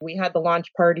We had the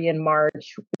launch party in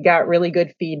March. We got really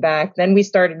good feedback. Then we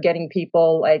started getting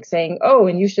people like saying, oh,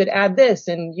 and you should add this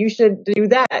and you should do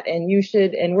that and you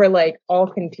should, and we're like all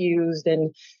confused.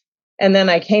 And then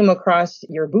I came across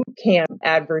your boot camp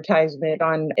advertisement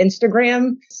on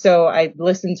Instagram. So I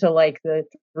listened to like the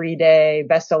 3-day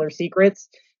bestseller secrets.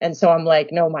 And so I'm like,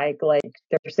 no, Mike, like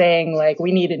they're saying like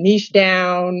we need to niche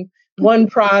down one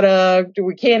product.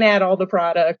 We can't add all the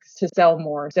products to sell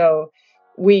more. So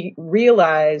we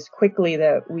realized quickly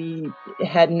that we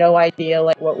had no idea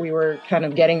like what we were kind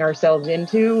of getting ourselves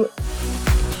into.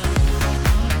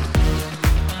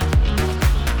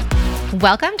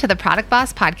 Welcome to the Product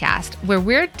Boss Podcast, where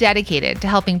we're dedicated to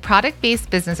helping product-based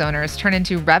business owners turn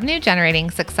into revenue-generating,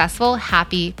 successful,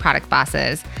 happy product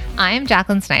bosses. I'm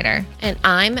Jacqueline Snyder. And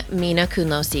I'm Mina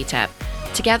Kunlo-Sitep.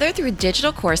 Together through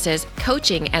digital courses,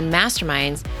 coaching, and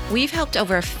masterminds, we've helped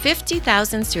over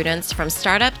 50,000 students from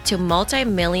startup to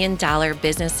multi-million-dollar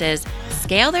businesses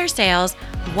scale their sales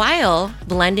while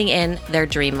blending in their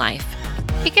dream life.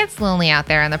 It gets lonely out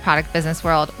there in the product business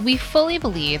world. We fully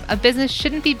believe a business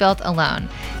shouldn't be built alone.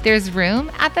 There's room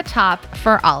at the top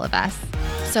for all of us.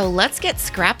 So let's get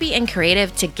scrappy and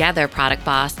creative together, Product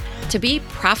Boss, to be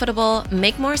profitable,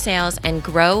 make more sales, and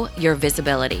grow your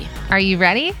visibility. Are you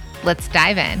ready? Let's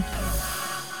dive in.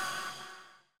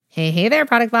 Hey there,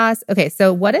 Product Boss. Okay,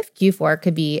 so what if Q4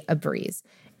 could be a breeze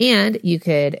and you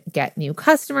could get new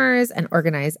customers and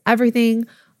organize everything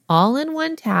all in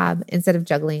one tab instead of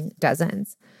juggling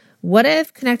dozens? What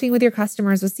if connecting with your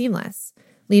customers was seamless,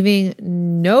 leaving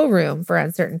no room for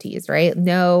uncertainties, right?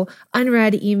 No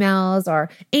unread emails or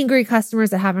angry customers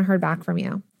that haven't heard back from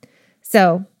you.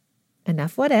 So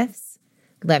enough what ifs.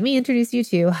 Let me introduce you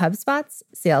to HubSpot's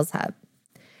Sales Hub.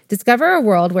 Discover a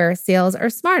world where sales are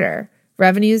smarter,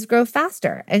 revenues grow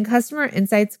faster, and customer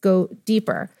insights go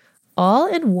deeper, all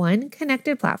in one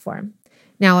connected platform.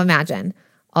 Now imagine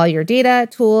all your data,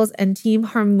 tools, and team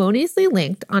harmoniously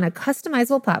linked on a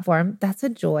customizable platform that's a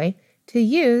joy to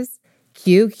use.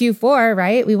 Q4,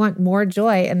 right? We want more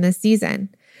joy in this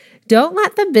season. Don't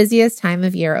let the busiest time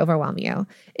of year overwhelm you.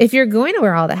 If you're going to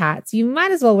wear all the hats, you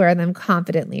might as well wear them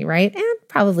confidently, right? And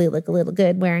probably look a little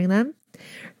good wearing them.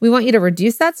 We want you to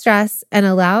reduce that stress and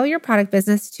allow your product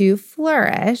business to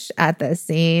flourish at the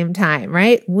same time,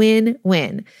 right?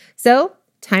 Win-win. So,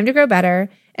 time to grow better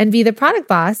and be the product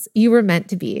boss you were meant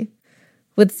to be.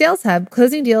 With Sales Hub,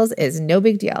 closing deals is no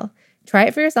big deal. Try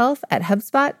it for yourself at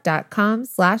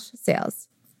HubSpot.com/sales.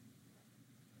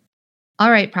 All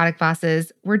right, product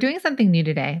bosses, we're doing something new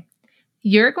today.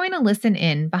 You're going to listen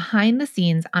in behind the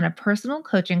scenes on a personal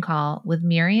coaching call with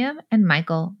Miriam and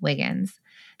Michael Wiggins,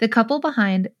 the couple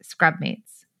behind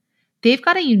Scrubmates. They've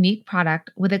got a unique product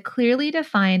with a clearly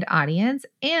defined audience,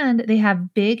 and they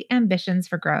have big ambitions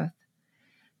for growth.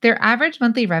 Their average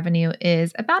monthly revenue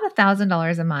is about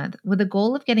 $1,000 a month, with a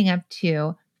goal of getting up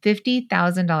to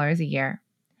 $50,000 a year.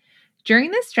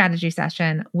 During this strategy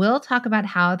session, we'll talk about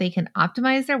how they can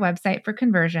optimize their website for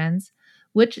conversions,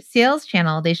 which sales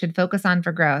channel they should focus on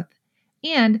for growth,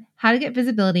 and how to get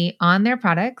visibility on their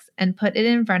products and put it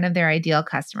in front of their ideal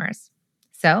customers.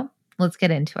 So let's get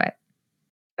into it.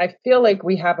 I feel like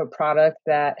we have a product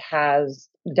that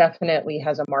definitely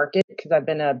has a market because I've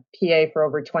been a PA for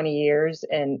over 20 years.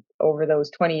 And over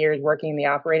those 20 years working in the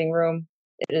operating room,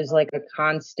 it is like a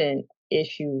constant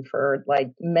issue for like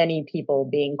many people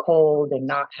being cold and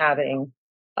not having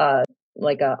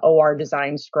like a OR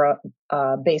design scrub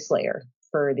base layer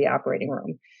for the operating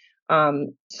room.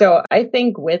 So I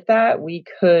think with that, we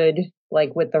could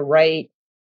like with the right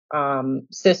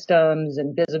systems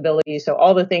and visibility. So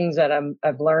all the things that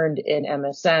I've learned in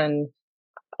MSN,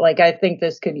 like I think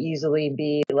this could easily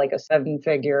be like a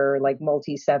 7-figure, like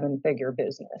multi-7-figure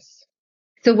business.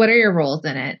 So what are your roles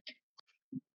in it?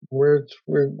 We're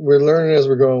learning as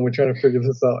we're going. We're trying to figure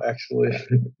this out. Actually,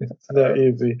 it's not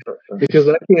easy because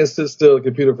I can't sit still at a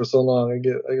computer for so long. I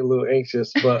get a little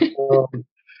anxious. But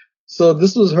so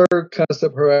this was her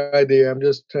concept, her idea.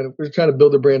 We're trying to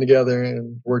build a brand together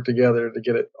and work together to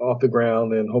get it off the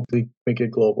ground and hopefully make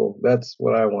it global. That's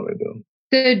what I want to do.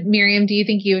 So Miriam, do you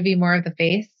think you would be more of the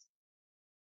face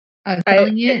of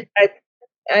selling it?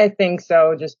 I think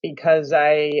so, just because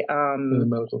In the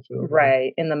medical field.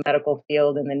 right, in the medical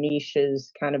field, and the niche is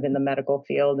kind of in the medical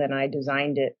field, and I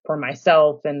designed it for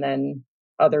myself, and then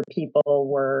other people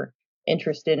were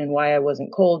interested in why I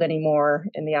wasn't cold anymore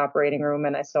in the operating room.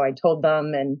 And so I told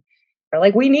them and they're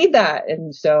like, we need that.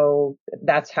 And so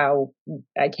that's how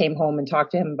I came home and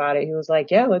talked to him about it. He was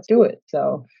like, yeah, let's do it.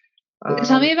 So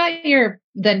tell me about your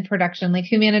then production, like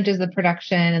who manages the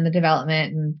production and the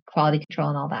development and quality control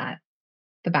and all that,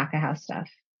 the back of house stuff.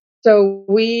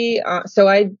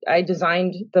 I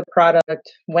designed the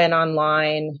product, went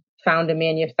online, found a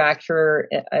manufacturer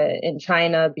in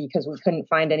China because we couldn't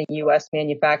find any US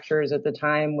manufacturers at the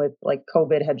time, with like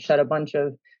COVID had shut a bunch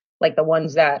of like the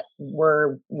ones that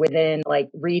were within like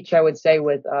reach, I would say,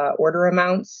 with order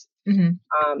amounts,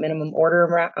 minimum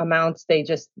order amounts. They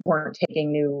just weren't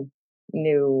taking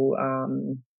new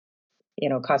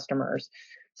customers.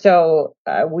 So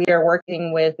we are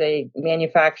working with a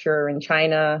manufacturer in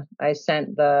China. I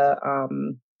sent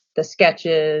the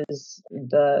sketches,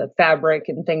 the fabric,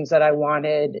 and things that I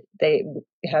wanted. They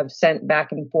have sent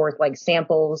back and forth like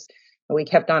samples, and we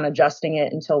kept on adjusting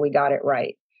it until we got it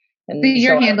right. And so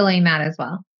you're handling that as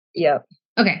well. Yep.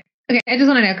 Okay. I just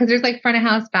want to know, because there's like front of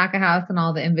house, back of house, and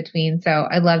all the in between. So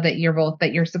I love that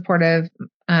you're supportive,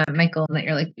 Michael, and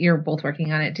that you're both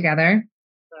working on it together.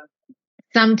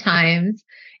 Sometimes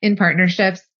in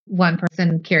partnerships, one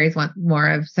person carries more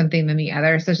of something than the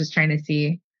other. So just trying to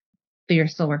see, but you're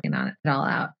still working on it all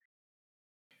out.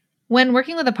 When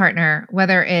working with a partner,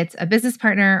 whether it's a business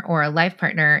partner or a life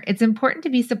partner, it's important to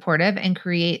be supportive and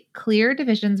create clear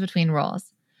divisions between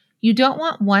roles. You don't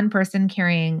want one person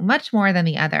carrying much more than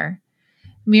the other.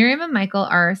 Miriam and Michael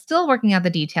are still working out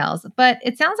the details, but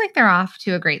it sounds like they're off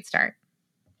to a great start.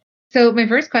 So my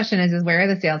first question is where are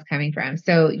the sales coming from?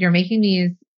 So you're making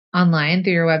these online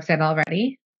through your website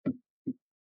already?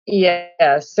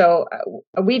 Yeah. So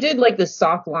we did like the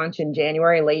soft launch in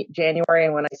January, late January.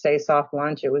 And when I say soft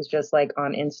launch, it was just like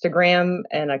on Instagram,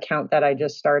 an account that I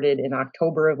just started in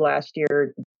October of last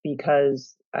year,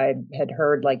 because I had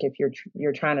heard like if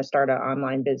you're trying to start an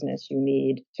online business, you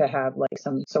need to have like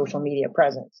some social media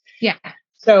presence. Yeah.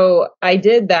 So I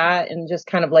did that, and just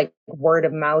kind of like word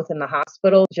of mouth in the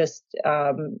hospital, just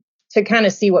to kind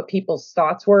of see what people's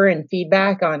thoughts were and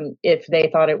feedback on if they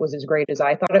thought it was as great as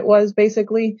I thought it was,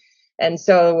 basically. And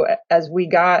so as we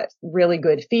got really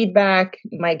good feedback,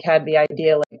 Mike had the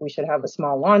idea like we should have a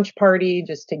small launch party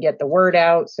just to get the word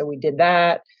out. So we did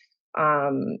that.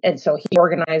 And so he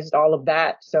organized all of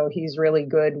that. So he's really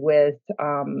good with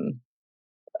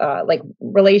like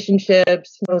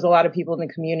relationships, knows a lot of people in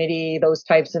the community, those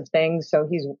types of things. So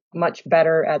he's much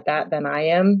better at that than I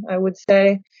am, I would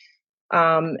say.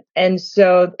 And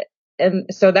so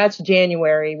that's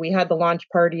January. We had the launch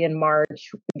party in March.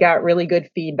 We got really good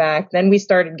feedback. Then we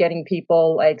started getting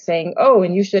people like saying, oh,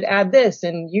 and you should add this,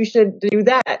 and you should do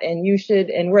that, and you should,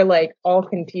 and we're like all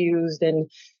confused. And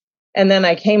then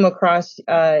I came across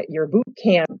your boot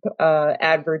camp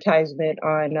advertisement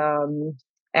on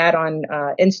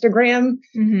Instagram.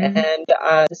 And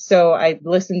so I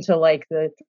listened to like the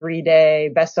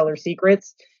 3-day bestseller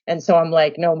secrets. And so I'm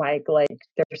like, no, Mike, like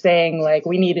they're saying like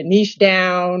we need to niche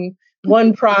down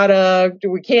one product.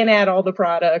 We can't add all the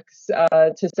products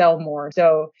to sell more.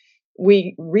 So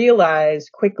we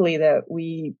realized quickly that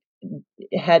we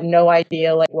had no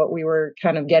idea like what we were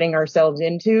kind of getting ourselves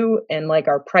into, and like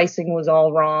our pricing was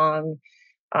all wrong.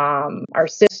 Our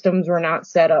systems were not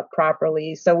set up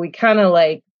properly. So we kind of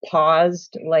like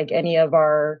paused like any of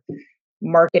our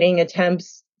marketing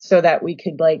attempts so that we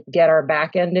could like get our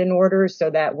back end in order,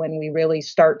 so that when we really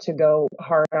start to go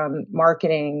hard on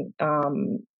marketing,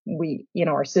 we,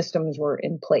 our systems were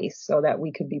in place so that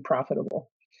we could be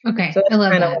profitable. Okay. So I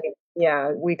love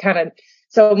that.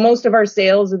 So most of our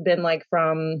sales have been like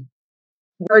from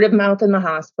word of mouth in the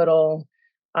hospital,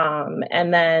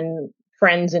 and then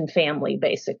friends and family,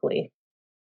 basically.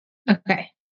 Okay.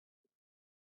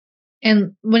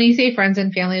 And when you say friends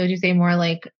and family, would you say more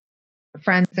like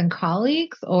friends and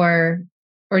colleagues, or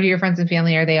do your friends and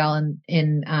family, are they all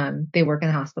in they work in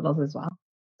hospitals as well?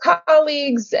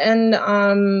 Colleagues and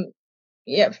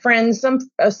friends,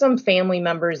 some family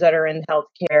members that are in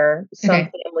healthcare, some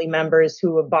family members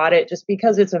who have bought it just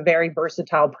because it's a very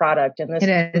versatile product. And this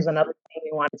is another thing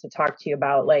we wanted to talk to you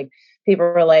about. Like people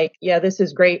were like, yeah, this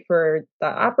is great for the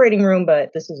operating room,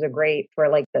 but this is a great for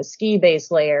like the ski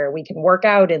base layer. We can work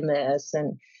out in this.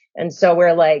 And so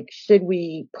we're like, should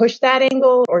we push that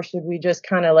angle, or should we just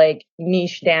kind of like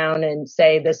niche down and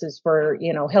say this is for,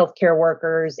 healthcare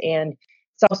workers, and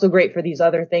it's also great for these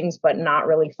other things, but not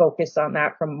really focus on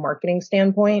that from a marketing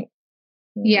standpoint?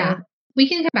 Yeah, we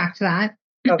can come back to that.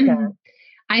 Okay.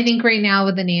 I think right now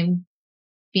with the name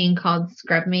being called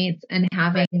Scrub Mates and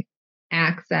having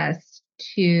access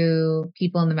to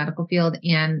people in the medical field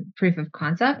and proof of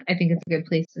concept, I think it's a good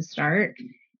place to start.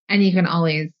 And you can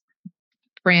always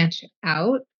branch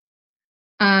out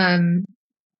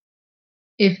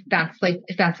if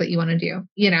that's what you want to do,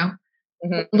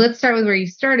 Let's start with where you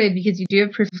started, because you do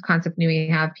have proof of concept and we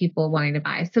have people wanting to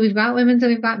buy. So we've got women's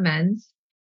and we've got men's.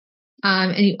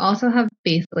 And you also have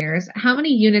base layers. How many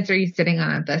units are you sitting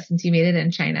on of this since you made it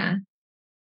in China?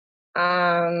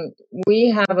 We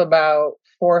have about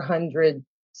 400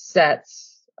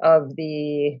 sets of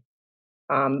the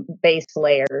base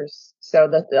layers. So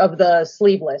of the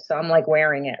sleeveless. So I'm like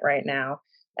wearing it right now.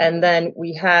 And then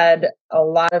we had a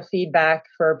lot of feedback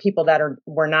for people that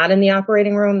were not in the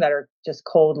operating room, that are just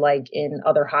cold, like in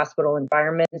other hospital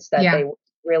environments, that Yeah.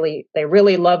 they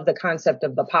really love the concept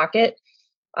of the pocket,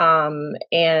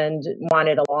 and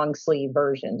wanted a long sleeve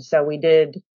version. So we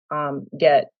did add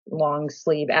a long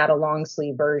sleeve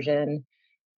version,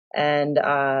 and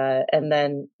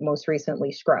then most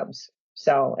recently scrubs.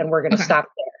 So, and we're going to stop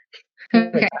there.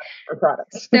 Okay. For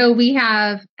products. So we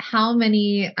have how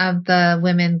many of the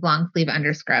women's long sleeve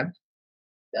underscrub?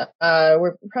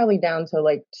 We're probably down to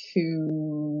like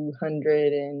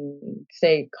 200 and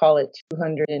call it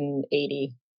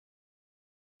 280.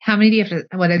 How many do you have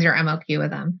to, what is your MOQ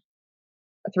with them?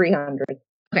 300.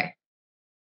 Okay.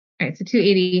 All right. So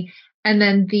 280. And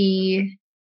then the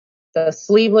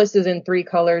sleeveless is in 3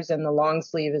 colors and the long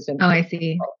sleeve is in. Oh, I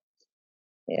see. Colors.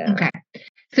 Yeah. Okay.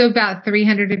 So about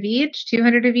 300 of each,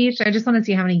 200 of each. I just want to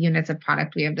see how many units of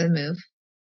product we have to move.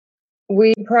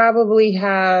 We probably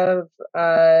have,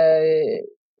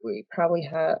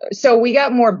 so we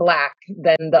got more black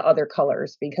than the other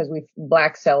colors because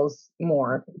black sells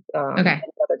more than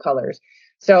other colors.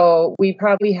 So we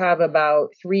probably have about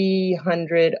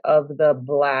 300 of the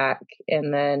black,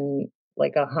 and then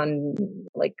like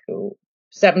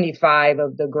 75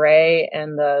 of the gray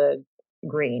and the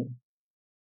green.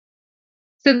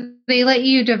 So they let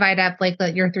you divide up like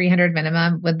your 300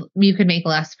 minimum with, you could make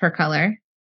less per color.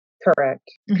 Correct.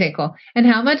 Okay, cool. And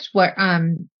how much do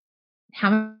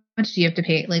you have to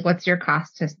pay? Like, what's your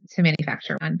cost to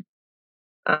manufacture one?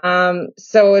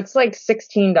 So it's like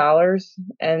 $16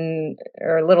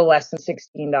 or a little less than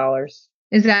 $16.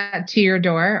 Is that to your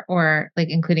door or like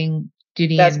including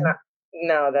duty?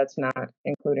 No, that's not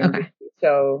including okay. duty.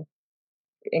 So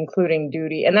including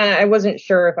duty. And then I wasn't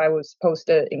sure if I was supposed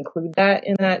to include that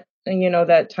in that,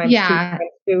 that times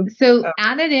two. So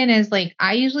add it in as like,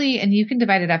 I usually, and you can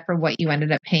divide it up for what you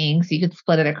ended up paying. So you could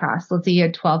split it across. Let's say you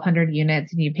had 1,200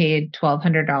 units and you paid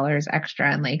 $1,200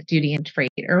 extra in like duty and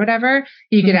freight or whatever.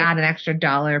 You could add an extra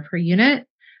 $1 per unit.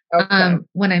 Okay.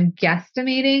 When I'm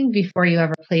guesstimating before you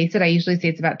ever place it, I usually say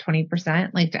it's about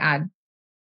 20%, like to add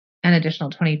an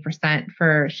additional 20%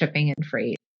 for shipping and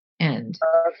freight. And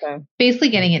basically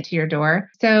getting it to your door.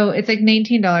 So it's like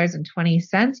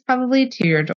 $19.20 probably to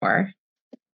your door.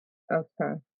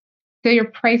 Okay. So your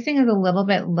pricing is a little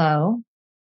bit low,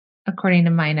 according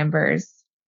to my numbers.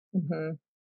 Mm-hmm.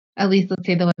 At least let's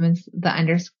say the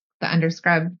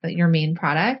underscrub, your main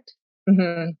product.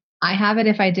 Mm-hmm. I have it,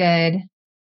 if I did,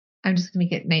 I'm just going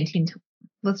to make it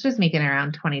let's just make it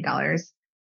around $20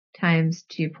 times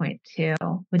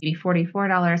 2.2 would be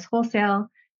 $44 wholesale.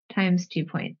 Times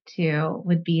 2.2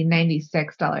 would be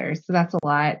 $96. So that's a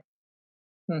lot.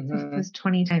 Mm-hmm. This is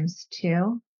 20 times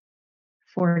 2,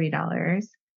 $40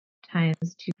 times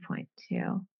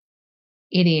 2.2,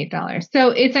 $88.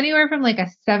 So it's anywhere from like a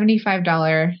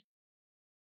 $75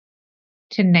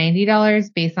 to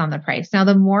 $90 based on the price. Now,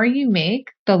 the more you make,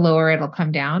 the lower it'll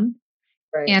come down.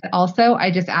 Right. And also, I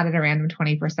just added a random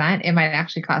 20%. It might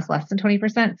actually cost less than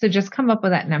 20%. So just come up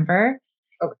with that number.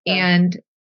 Okay. And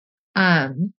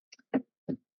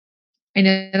I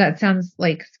know that sounds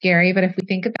like scary, but if we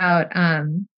think about,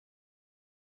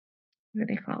 what are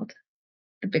they called?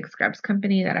 The big scrubs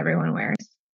company that everyone wears.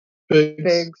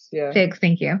 Figs, yeah. Figs,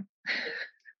 thank you.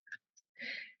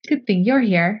 Good thing you're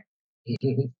here.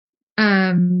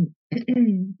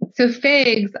 So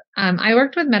Figs, I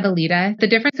worked with Metalita. The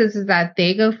difference is that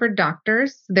they go for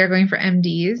doctors. They're going for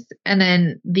MDs, and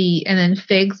then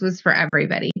Figs was for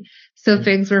everybody. So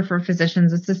Figs were for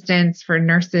physician's assistants, for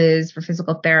nurses, for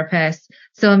physical therapists.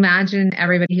 So imagine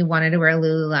everybody who wanted to wear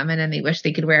Lululemon and they wish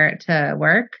they could wear it to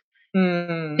work.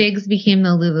 Figs became the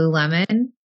Lululemon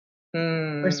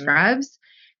for scrubs,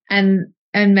 and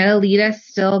Metalita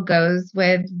still goes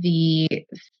with the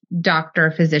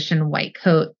doctor physician white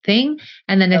coat thing.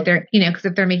 And then if they're, because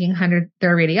if they're making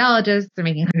they're radiologists, they're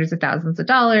making hundreds of thousands of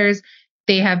dollars.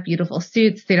 They have beautiful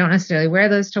suits. They don't necessarily wear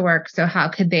those to work. So how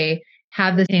could they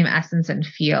have the same essence and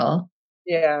feel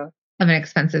of an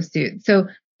expensive suit? So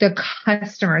the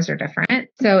customers are different.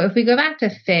 So if we go back to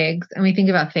Figs and we think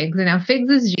about Figs, and now Figs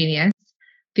is genius.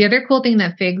 The other cool thing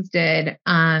that Figs did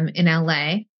in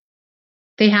LA,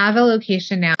 they have a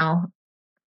location now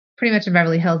pretty much in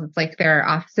Beverly Hills. It's like their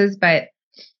offices, but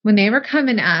when they were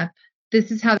coming up, this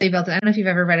is how they built it. I don't know if you've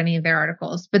ever read any of their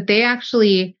articles, but they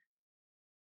actually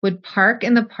would park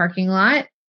in the parking lot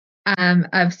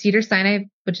of Cedars-Sinai,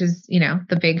 which is,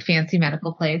 the big fancy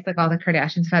medical place, like all the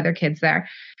Kardashians have had their kids there.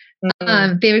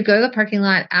 They would go to the parking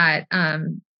lot at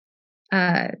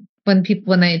when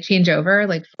they change over,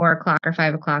 like 4:00 or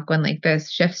 5:00, when like the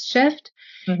shifts shift,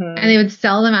 and they would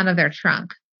sell them out of their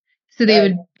trunk. So they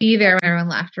would be there when everyone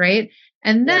left, right?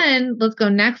 And then let's go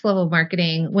next level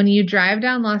marketing. When you drive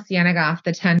down La Cienega off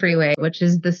the 10 freeway, which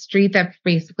is the street that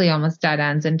basically almost dead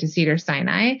ends into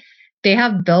Cedars-Sinai, they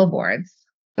have billboards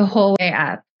the whole way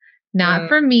up. Not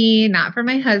for me, not for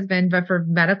my husband, but for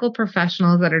medical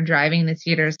professionals that are driving the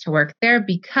Cedars to work there,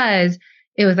 because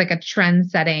it was like a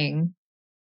trend-setting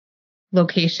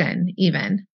location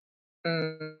even.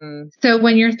 So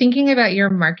when you're thinking about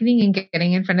your marketing and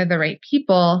getting in front of the right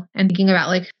people and thinking about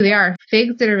like who they are,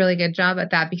 Figs did a really good job at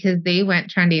that, because they went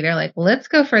trendy. They're like, let's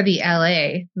go for the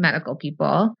LA medical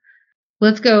people.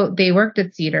 Let's go. They worked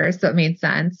at Cedars, so it made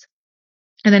sense.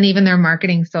 And then even their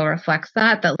marketing still reflects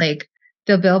that like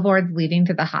the billboards leading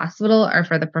to the hospital are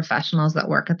for the professionals that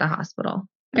work at the hospital.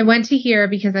 I went to here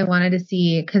because I wanted to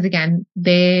see, because again,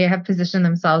 they have positioned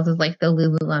themselves as like the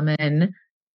Lululemon,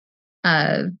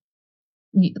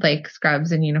 like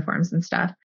scrubs and uniforms and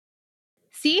stuff.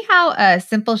 See how a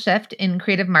simple shift in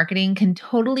creative marketing can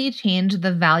totally change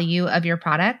the value of your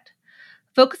product?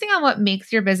 Focusing on what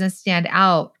makes your business stand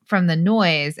out from the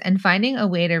noise and finding a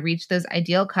way to reach those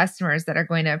ideal customers that are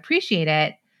going to appreciate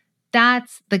it,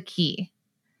 that's the key.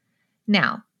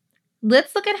 Now,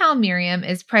 let's look at how Miriam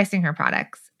is pricing her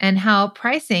products and how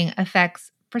pricing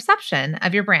affects perception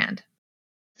of your brand.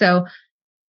 So,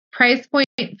 price point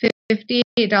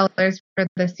 $58 for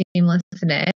the seamless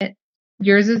knit.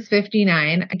 Yours is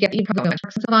 $59. I get you probably went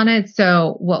on it.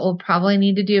 So what we'll probably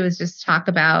need to do is just talk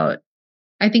about,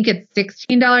 I think it's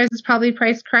 $16 is probably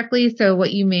priced correctly. So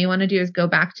what you may want to do is go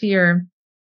back to your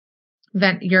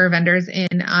vendors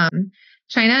in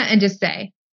China and just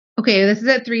say, okay, this is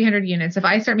at 300 units. If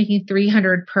I start making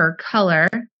 300 per color,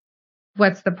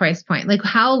 what's the price point? Like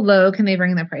how low can they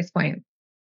bring the price point?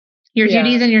 Your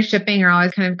duties and your shipping are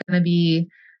always kind of going to be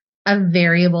a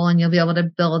variable, and you'll be able to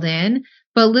build in.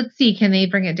 But let's see, can they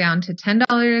bring it down to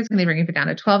 $10? Can they bring it down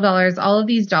to $12? All of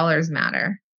these dollars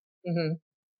matter.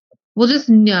 We'll just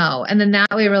know. And then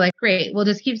that way we're like, great, we'll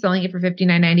just keep selling it for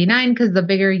 $59.99, because the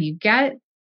bigger you get,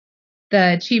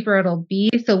 the cheaper it'll be.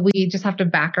 So we just have to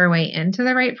back our way into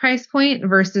the right price point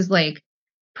versus like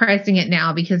pricing it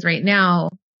now, because right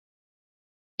now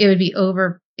it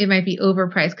might be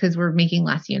overpriced because we're making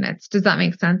less units. Does that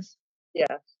make sense?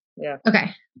 Yeah.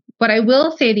 Okay. What I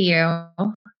will say to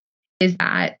you is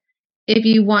that if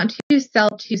you want to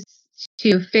sell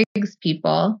to Figs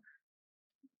people,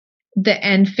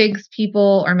 and Figs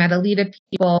people or Metalita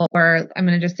people, or I'm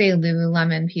going to just say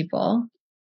Lululemon people,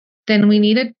 then we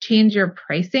need to change your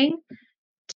pricing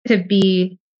to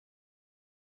be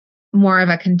more of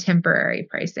a contemporary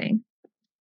pricing.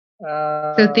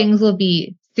 So things will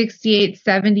be 68,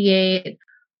 78,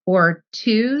 or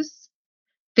twos.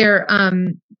 They're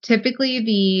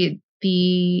typically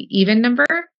the even number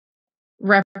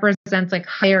represents like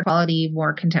higher quality,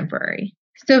 more contemporary.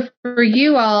 So for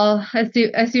you all,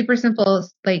 a super simple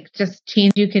like just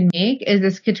change you can make is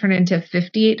this could turn into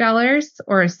 $58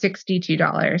 or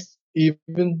 $62.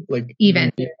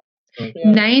 Even. Yeah.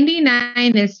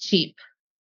 99 is cheap.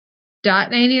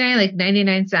 $.99, like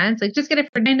 99 cents. Like just get it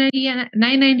for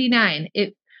 $9.99.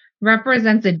 It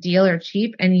represents a deal or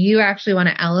cheap, and you actually want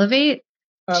to elevate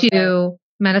to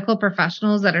medical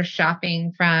professionals that are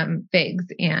shopping from Figs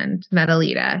and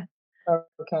Metalita.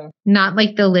 Not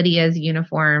like the Lydia's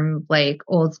uniform, like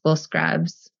old school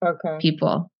scrubs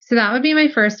people. So that would be my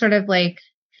first sort of like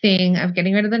thing of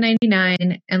getting rid of the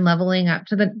 99 and leveling up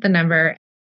to the number.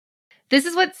 This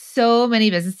is what so many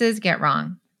businesses get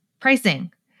wrong.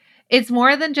 Pricing. It's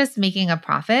more than just making a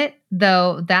profit,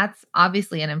 though that's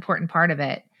obviously an important part of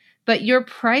it. But your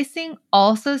pricing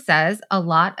also says a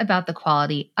lot about the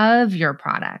quality of your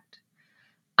product.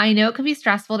 I know it can be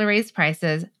stressful to raise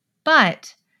prices,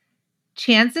 but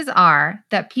chances are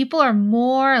that people are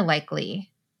more likely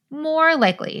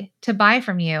to buy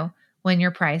from you when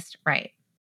you're priced right.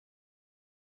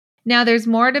 Now, there's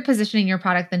more to positioning your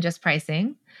product than just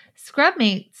pricing.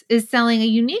 Scrubmates is selling a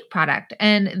unique product,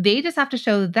 and they just have to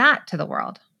show that to the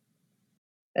world.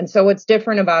 And so what's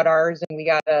different about ours, and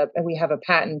we have a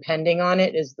patent pending on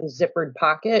it, is the zippered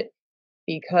pocket.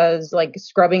 Because like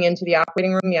scrubbing into the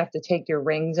operating room, you have to take your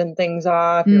rings and things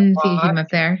off. So you can keep them up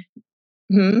there.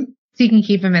 So you can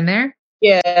keep them in there.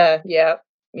 Yeah.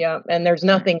 And there's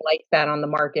nothing like that on the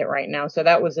market right now. So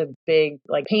that was a big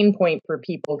like pain point for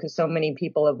people, because so many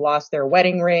people have lost their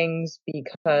wedding rings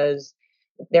because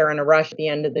they're in a rush at the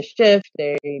end of the shift.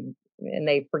 They and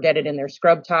they forget it in their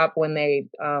scrub top when they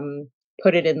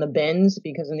put it in the bins,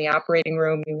 because in the operating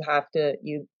room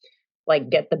you like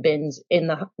get the bins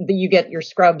you get your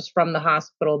scrubs from the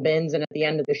hospital bins, and at the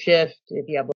end of the shift, if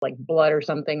you have like blood or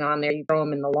something on there, you throw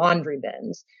them in the laundry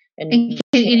bins. But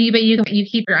you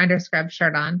keep your underscrub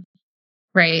shirt on,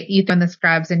 right? You throw in the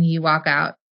scrubs and you walk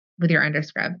out with your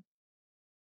underscrub.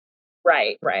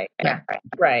 Right. Yeah.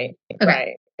 Right.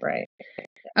 Okay.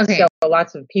 So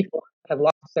lots of people have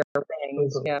lost their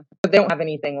things. Yeah. But they don't have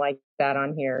anything like that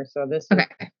on here. So this is,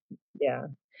 yeah.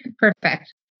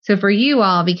 Perfect. So for you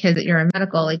all, because you're in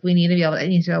medical, like we need to be able to, it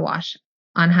needs to wash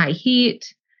on high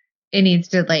heat. It needs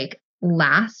to like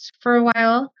last for a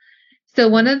while. So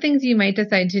one of the things you might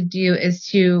decide to do is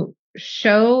to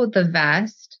show the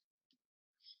vest,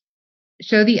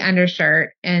 show the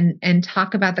undershirt, and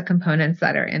talk about the components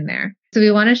that are in there. So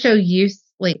we want to show use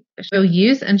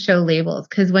and show labels.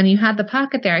 Because when you had the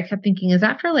pocket there, I kept thinking, is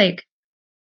that for like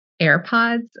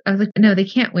AirPods? I was like, no, they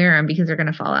can't wear them because they're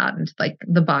going to fall out into like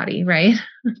the body, right?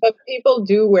 But people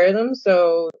do wear them,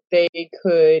 so they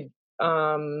could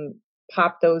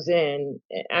pop those in.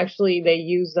 Actually, they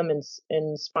use them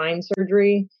in spine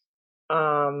surgery.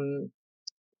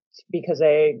 Because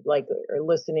they like are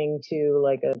listening to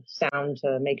like a sound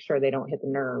to make sure they don't hit the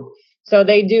nerve. So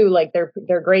they do, like they're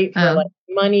great for like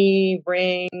money,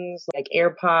 rings, like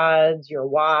AirPods, your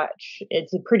watch.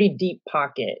 It's a pretty deep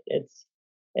pocket. It's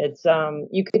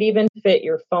you could even fit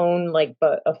your phone, like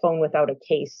but a phone without a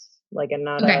case, like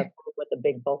not with a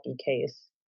big bulky case.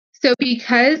 So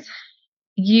because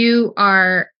you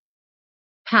are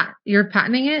you're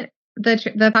patenting it,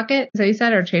 the pocket, so you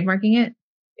said, or trademarking it?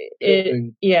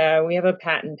 Yeah, we have a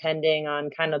patent pending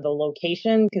on kind of the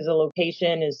location, because the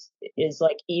location is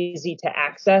like easy to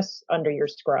access under your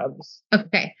scrubs.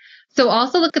 Okay. So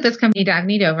also look at this company,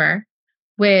 Dagny Dover,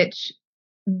 which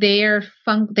it's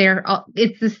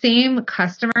the same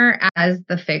customer as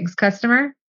the Figs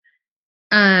customer.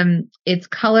 It's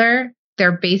color,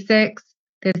 they're basics,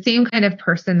 they're the same kind of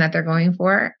person that they're going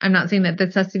for. I'm not saying that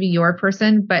this has to be your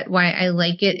person, but why I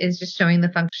like it is just showing the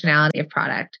functionality of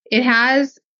product. It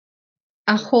has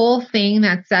a whole thing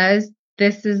that says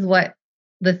this is what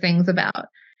the thing's about.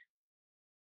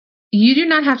 You do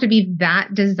not have to be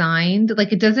that designed.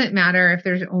 Like, it doesn't matter if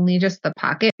there's only just the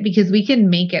pocket, because we can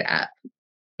make it up.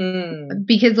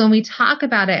 Because when we talk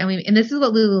about it, and this is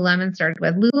what Lululemon started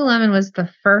with. Lululemon was the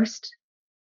first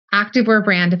activewear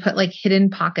brand to put like hidden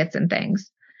pockets and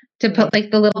things, to put like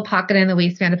the little pocket in the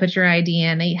waistband to put your ID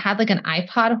in. They had like an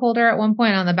iPod holder at one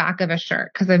point on the back of a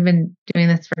shirt, because I've been doing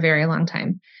this for a very long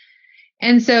time.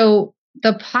 And so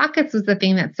the pockets was the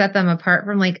thing that set them apart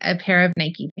from like a pair of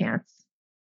Nike pants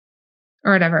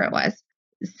or whatever it was.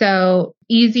 So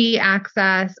easy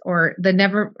access, or the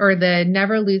never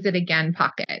lose it again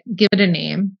pocket. Give it a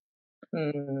name.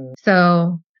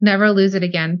 So never lose it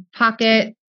again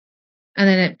pocket. And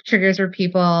then it triggers for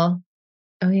people,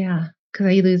 oh yeah, because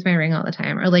I lose my ring all the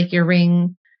time. Or like your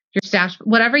ring, your stash,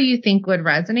 whatever you think would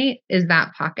resonate is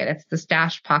that pocket. It's the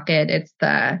stash pocket. It's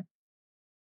the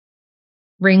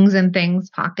rings and things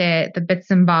pocket, the bits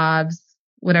and bobs,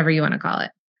 whatever you want to call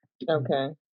it.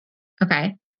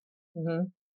 Okay.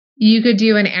 You could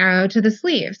do an arrow to the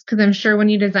sleeves, because I'm sure when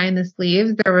you designed the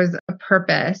sleeves, there was a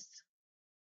purpose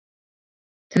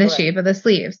to the shape of the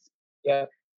sleeves. Yeah.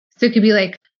 So it could be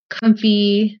like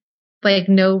comfy, like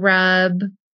no rub.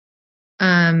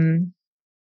 Right.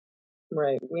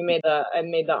 I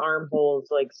made the armholes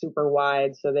like super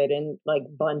wide, so they didn't like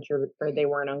bunch or they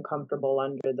weren't uncomfortable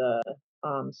under the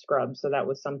scrub. So that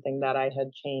was something that I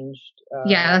had changed.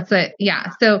 Yeah, that's it.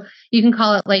 Yeah. So you can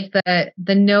call it like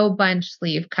the no bunch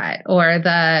sleeve cut, or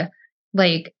the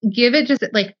like, give it just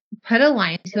like put a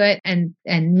line to it and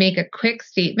make a quick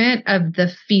statement of the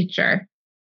feature.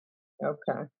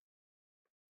 Okay.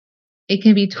 It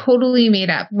can be totally made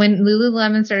up. When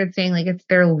Lululemon started saying like it's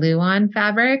their Luon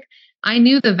fabric, I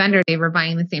knew the vendor they were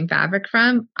buying the same fabric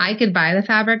from. I could buy the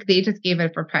fabric. They just gave it a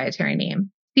proprietary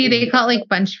name. See, they call it like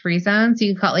bunch free zone. So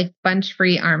you call it like bunch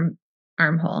free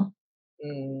armhole.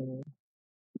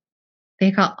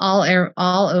 They call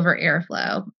all over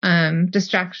airflow.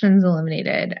 Distractions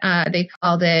eliminated. They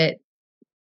called it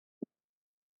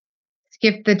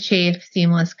skip the chafe,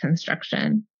 seamless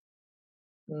construction.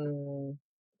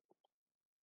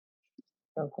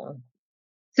 Okay.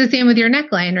 So same with your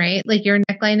neckline, right? Like your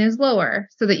neckline is lower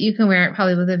so that you can wear it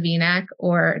probably with a V-neck,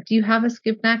 or do you have a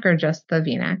scoop neck or just the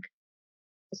V-neck?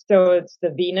 So it's the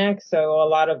V-neck. So a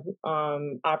lot of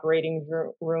operating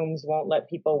rooms won't let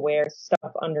people wear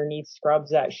stuff underneath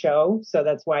scrubs that show. So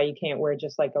that's why you can't wear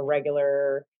just like a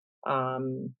regular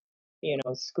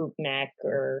scoop neck,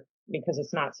 or because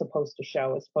it's not supposed to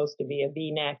show. It's supposed to be a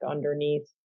V-neck underneath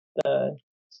the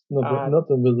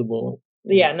nothing visible.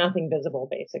 Yeah, nothing visible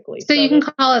basically. So you can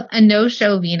call it a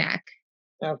no-show V-neck.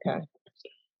 Okay.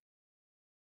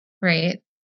 Right?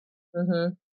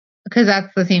 Mm-hmm. Because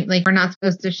that's the same, like we're not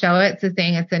supposed to show it, so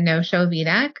saying it's a no-show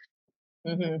V-neck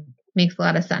makes a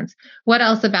lot of sense. What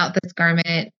else about this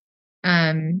garment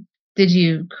did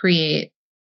you create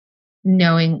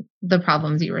knowing the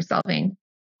problems you were solving?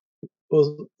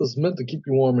 Well, it's meant to keep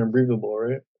you warm and breathable,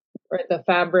 right? Right. The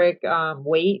fabric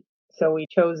weight. So we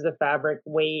chose the fabric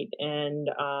weight and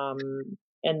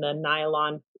the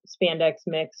nylon spandex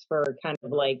mix for kind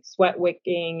of like sweat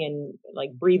wicking and like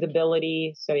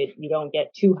breathability, so you don't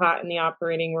get too hot in the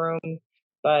operating room.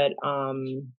 But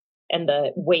and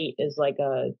the weight is like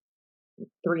a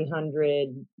 300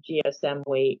 GSM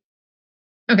weight.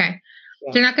 Okay.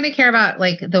 Yeah. So you're not going to care about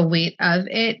like the weight of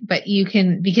it, but you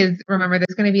can, because remember,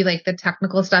 there's going to be like the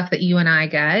technical stuff that you and I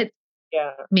get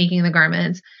making the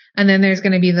garments. And then there's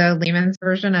going to be the layman's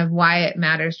version of why it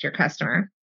matters to your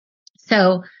customer.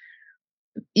 So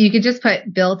you could just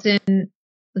put built-in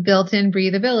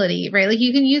breathability, right? Like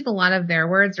you can use a lot of their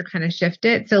words or kind of shift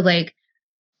it. So like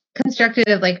constructed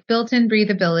of like built-in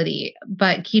breathability,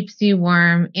 but keeps you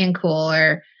warm and cool,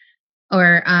 or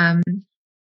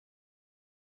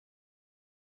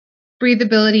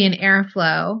breathability and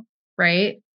airflow,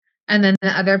 right? And then the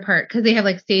other part, because they have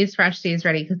like stays fresh, stays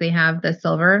ready, because they have the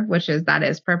silver, that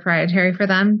is proprietary for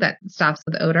them, that stops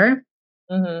with odor.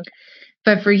 Mm-hmm.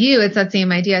 But for you, it's that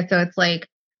same idea. So it's like,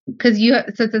 so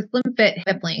it's a slim fit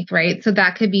hip length, right? So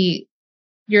that could be,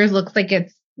 yours looks like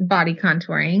it's body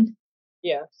contouring.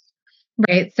 Yes.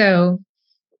 Right. So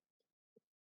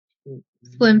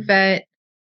slim fit,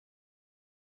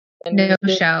 no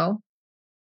show.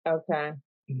 Okay.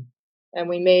 And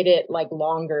we made it like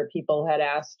longer. People had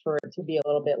asked for it to be a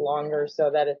little bit longer so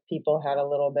that if people had a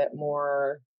little bit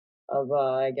more of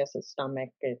a stomach,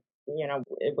 it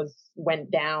went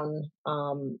down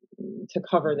to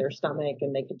cover their stomach,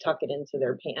 and they could tuck it into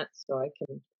their pants. So I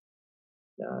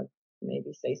can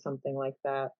maybe say something like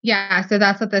that. Yeah. So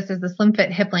that's what this is. The slim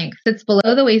fit hip length sits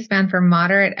below the waistband for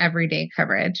moderate everyday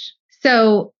coverage.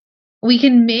 So we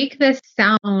can make this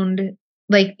sound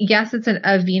like, yes, it's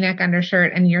a V-neck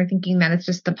undershirt and you're thinking that it's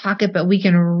just the pocket, but we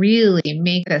can really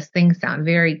make this thing sound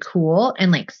very cool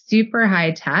and like super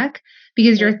high tech,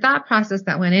 because your thought process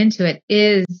that went into it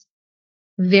is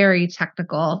very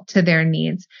technical to their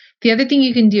needs. The other thing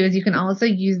you can do is you can also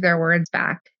use their words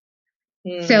back.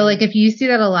 So like if you see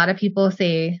that a lot of people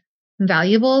say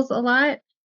valuables a lot,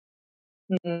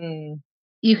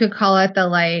 you could call it the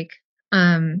like,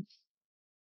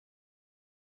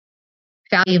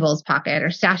 valuables pocket or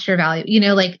stash your value,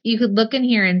 like you could look in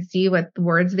here and see what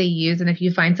words they use. And if you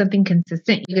find something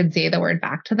consistent, you could say the word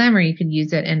back to them, or you could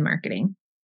use it in marketing.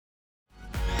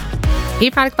 Hey,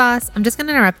 Product Boss, I'm just going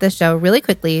to interrupt this show really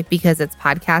quickly because it's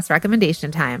podcast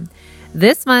recommendation time.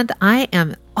 This month, I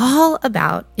am all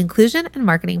about Inclusion and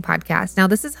Marketing Podcast. Now,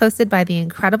 this is hosted by the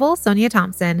incredible Sonia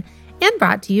Thompson and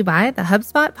brought to you by the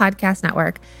HubSpot Podcast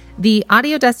Network, the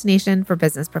audio destination for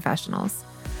business professionals.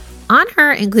 On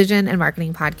her Inclusion and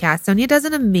Marketing podcast, Sonia does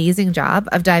an amazing job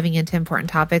of diving into important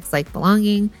topics like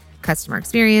belonging, customer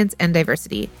experience, and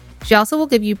diversity. She also will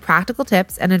give you practical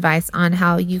tips and advice on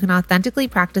how you can authentically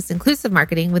practice inclusive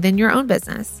marketing within your own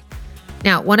business.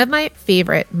 Now, one of my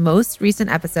favorite, most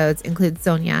recent episodes includes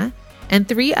Sonia and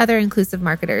 3 other inclusive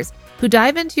marketers who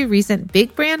dive into recent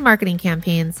big brand marketing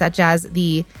campaigns, such as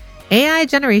the AI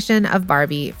generation of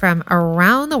Barbie from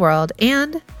around the world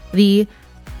and the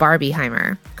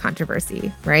Barbieheimer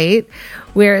controversy, right?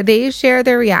 Where they share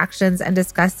their reactions and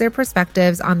discuss their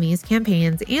perspectives on these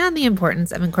campaigns and the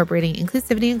importance of incorporating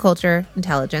inclusivity and culture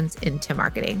intelligence into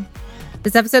marketing.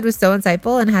 This episode was so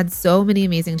insightful and had so many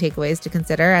amazing takeaways to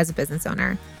consider as a business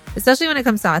owner, especially when it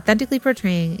comes to authentically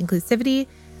portraying inclusivity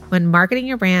when marketing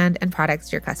your brand and products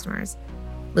to your customers.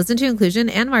 Listen to Inclusion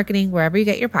and Marketing wherever you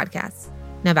get your podcasts.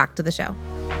 Now back to the show.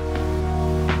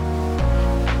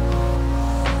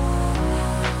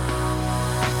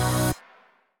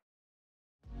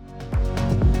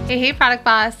 Hey, Product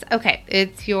Boss. Okay,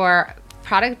 it's your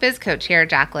product biz coach here,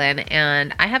 Jacqueline,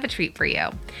 and I have a treat for you.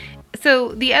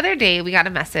 So the other day, we got a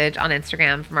message on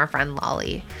Instagram from our friend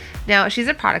Lolly. Now, she's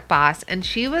a product boss, and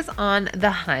she was on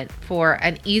the hunt for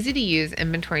an easy-to-use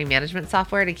inventory management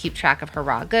software to keep track of her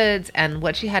raw goods and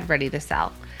what she had ready to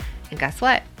sell. And guess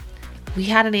what? We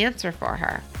had an answer for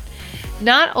her.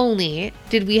 Not only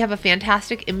did we have a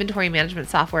fantastic inventory management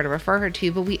software to refer her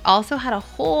to, but we also had a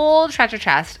whole treasure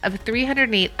chest of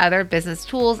 308 other business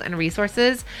tools and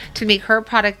resources to make her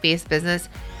product-based business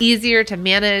easier to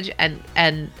manage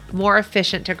and more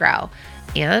efficient to grow.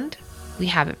 And we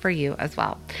have it for you as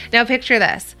well. Now picture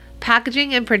this: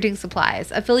 packaging and printing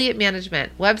supplies, affiliate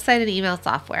management, website and email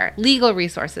software, legal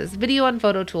resources, video and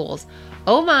photo tools.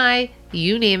 Oh my,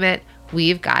 you name it,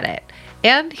 we've got it.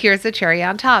 And here's the cherry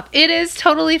on top. It is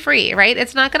totally free, right?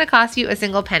 It's not going to cost you a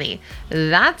single penny.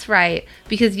 That's right,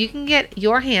 because you can get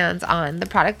your hands on the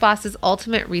Product Boss's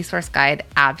Ultimate Resource Guide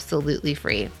absolutely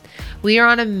free. We are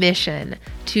on a mission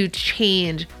to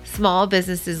change small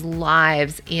businesses'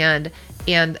 lives and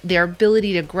their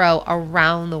ability to grow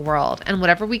around the world. And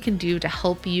whatever we can do to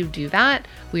help you do that,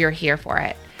 we are here for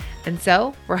it. And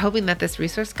so we're hoping that this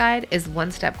resource guide is one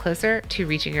step closer to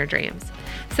reaching your dreams.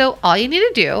 So all you need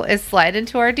to do is slide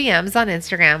into our DMs on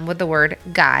Instagram with the word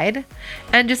guide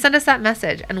and just send us that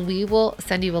message and we will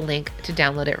send you a link to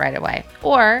download it right away.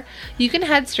 Or you can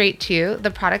head straight to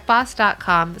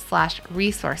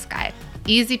theproductboss.com/resource guide.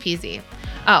 Easy peasy.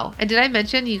 Oh, and did I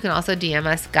mention you can also DM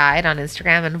us guide on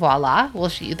Instagram and voila, we'll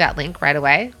shoot you that link right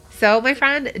away. So my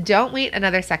friend, don't wait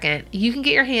another second. You can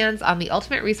get your hands on the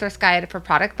Ultimate Resource Guide for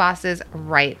Product Bosses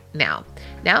right now.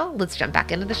 Now let's jump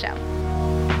back into the show.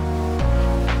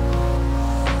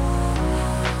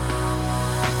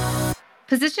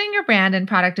 Positioning your brand and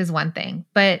product is one thing,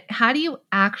 but how do you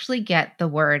actually get the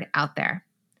word out there?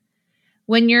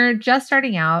 When you're just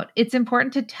starting out, it's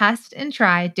important to test and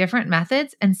try different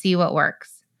methods and see what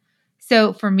works.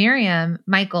 So for Miriam,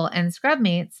 Michael, and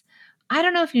Scrubmates, I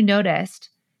don't know if you noticed,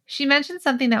 she mentioned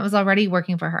something that was already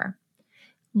working for her.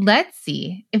 Let's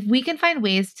see if we can find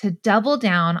ways to double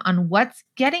down on what's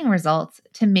getting results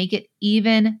to make it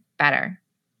even better.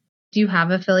 Do you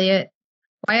have affiliate?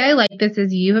 Why I like this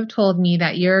is you have told me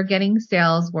that you're getting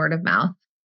sales word of mouth.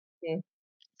 Okay.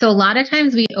 So a lot of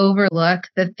times we overlook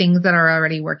the things that are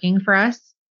already working for us.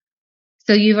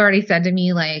 So you've already said to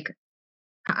me, like,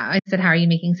 I said, how are you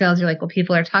making sales? You're like, well,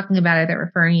 people are talking about it. They're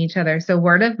referring each other. So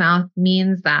word of mouth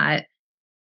means that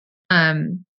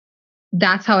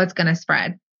that's how it's going to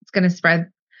spread. It's going to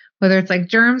spread, whether it's like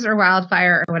germs or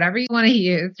wildfire or whatever you want to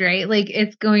use, right? Like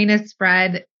it's going to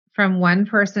spread from one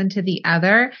person to the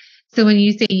other. So when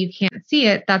you say you can't see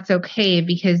it, that's okay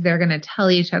because they're going to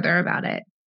tell each other about it.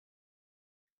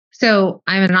 So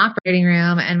I'm in an operating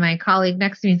room and my colleague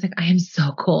next to me is like, I am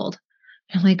so cold.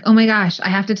 I'm like, oh my gosh, I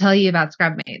have to tell you about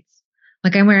Scrubmates.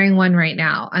 Like I'm wearing one right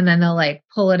now. And then they'll like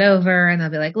pull it over and they'll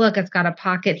be like, look, it's got a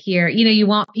pocket here. You know, you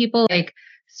want people like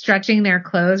stretching their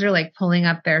clothes or like pulling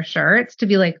up their shirts to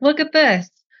be like, look at this.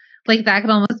 Like that could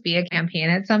almost be a campaign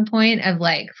at some point of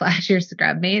like flash your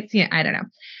Scrubmates. Yeah, I don't know.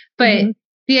 But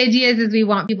the idea is we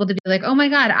want people to be like, oh my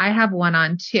God, I have one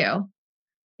on too.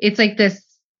 It's like this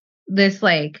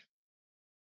like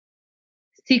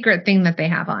secret thing that they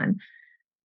have on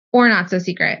or not so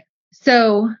secret.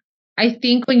 So I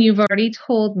think when you've already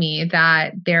told me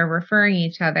that they're referring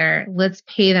each other, let's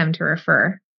pay them to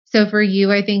refer. So for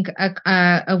you, I think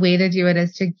a way to do it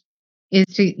is to,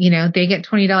 you know, they get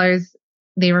 $20,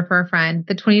 they refer a friend.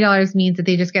 The $20 means that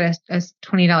they just get a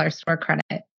 $20 store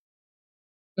credit.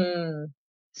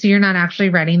 So you're not actually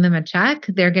writing them a check.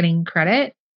 They're getting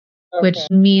credit, which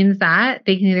means that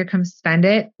they can either come spend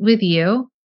it with you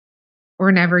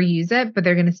or never use it, but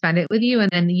they're going to spend it with you. And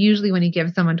then usually when you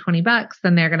give someone $20,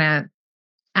 then they're going to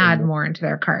add more into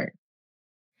their cart.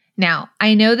 Now,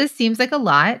 I know this seems like a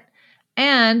lot,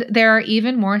 and there are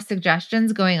even more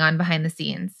suggestions going on behind the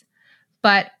scenes,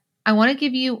 but I want to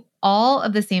give you all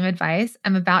of the same advice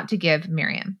I'm about to give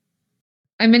Miriam.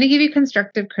 I'm going to give you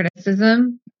constructive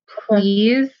criticism.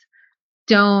 Please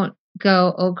don't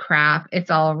go, oh crap,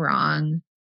 it's all wrong.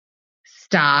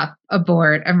 Stop,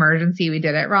 abort, emergency, we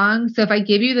did it wrong. So if I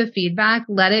give you the feedback,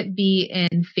 let it be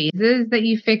in phases that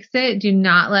you fix it. Do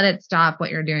not let it stop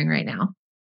what you're doing right now.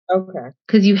 Okay.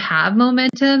 Because you have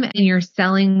momentum and you're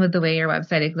selling with the way your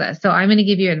website exists. So I'm going to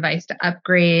give you advice to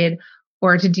upgrade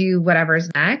or to do whatever's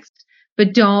next,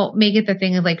 but don't make it the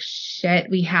thing of like, shit,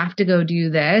 we have to go do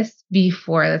this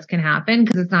before this can happen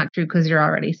because it's not true because you're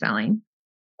already selling.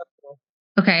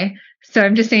 Okay. So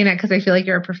I'm just saying that because I feel like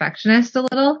you're a perfectionist a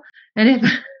little. And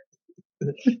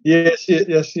if yes, she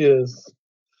is.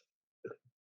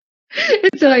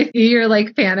 And so I see you're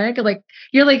like panic, like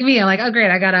you're like me. I'm like, oh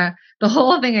great, the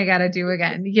whole thing I gotta do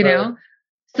again, you know?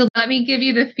 So let me give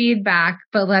you the feedback,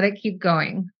 but let it keep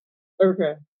going.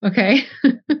 Okay.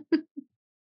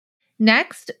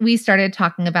 Next, we started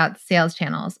talking about sales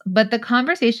channels, but the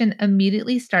conversation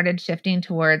immediately started shifting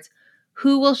towards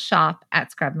who will shop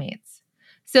at Scrubmates.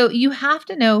 So you have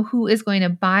to know who is going to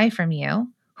buy from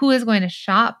you, who is going to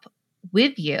shop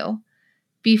with you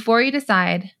before you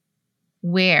decide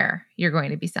where you're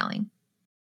going to be selling.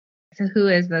 So who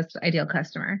is this ideal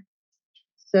customer?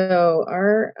 So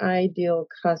our ideal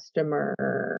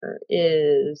customer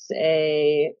is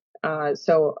a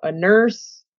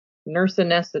nurse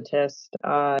anesthetist,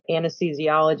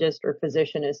 anesthesiologist, or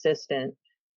physician assistant.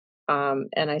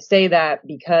 And I say that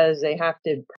because they have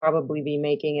to probably be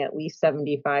making at least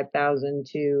 75,000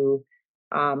 to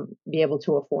be able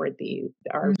to afford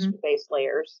our base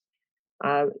layers.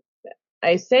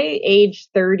 I say age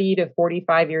 30 to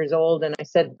 45 years old, and I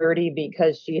said 30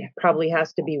 because she probably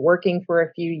has to be working for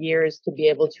a few years to be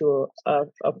able to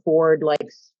afford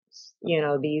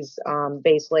these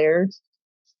base layers.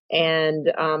 And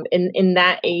in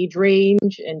that age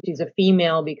range, and she's a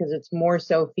female because it's more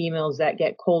so females that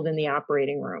get cold in the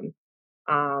operating room.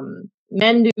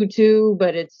 Men do too,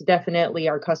 but it's definitely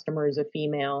our customer is a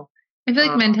female. I feel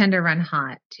like men tend to run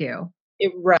hot too.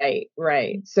 Right.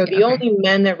 So the only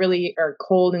men that really are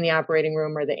cold in the operating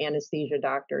room are the anesthesia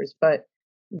doctors, but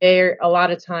they're a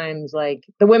lot of times like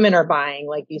the women are buying,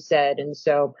 like you said. And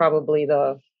so probably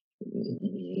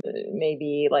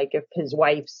maybe like if his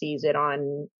wife sees it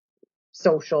on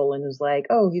social and is like,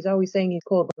 oh, he's always saying he's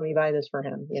cold, let me buy this for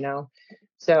him,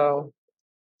 So,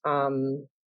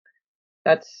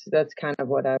 that's kind of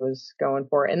what I was going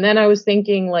for. And then I was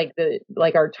thinking like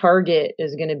our target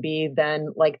is going to be then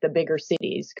like the bigger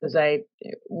cities. Cause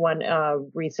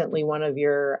recently one of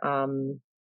your,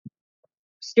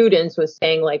 students was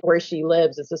saying like where she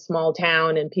lives, it's a small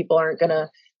town and people aren't going to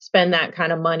spend that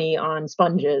kind of money on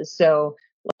sponges. So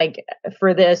like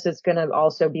for this, it's going to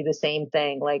also be the same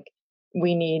thing. Like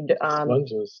we need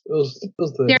sponges.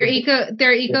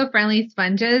 They're eco-friendly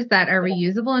sponges that are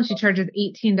reusable, and she charges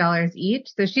 $18 each.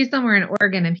 So she's somewhere in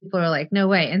Oregon, and people are like, "No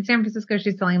way!" In San Francisco,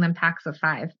 she's selling them packs of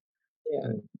 5.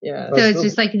 Yeah. So it's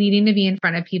just like needing to be in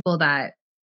front of people that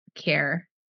care.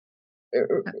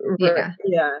 Yeah.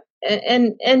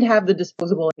 And have the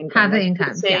disposable income. Have the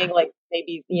income. Saying like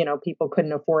maybe people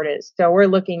couldn't afford it. So we're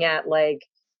looking at like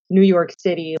New York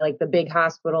City, like the big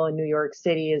hospital in New York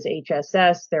City is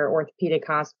HSS, their orthopedic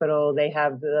hospital. They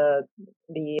have the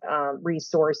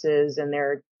resources, and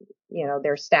their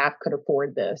staff could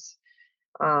afford this.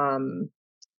 And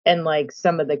like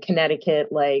some of the Connecticut,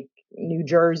 like New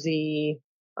Jersey,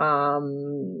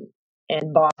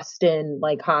 and Boston,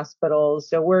 like hospitals.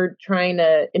 So we're trying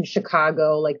to, in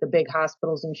Chicago, like the big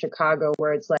hospitals in Chicago,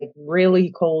 where it's like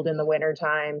really cold in the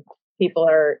wintertime. People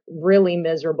are really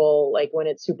miserable, like when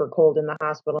it's super cold in the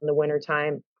hospital in the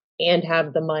wintertime, and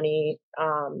have the money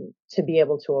to be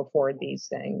able to afford these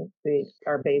things,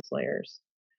 our base layers.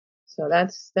 So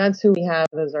that's who we have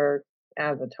as our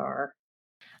avatar.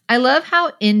 I love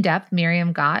how in-depth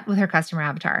Miriam got with her customer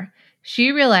avatar.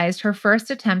 She realized her first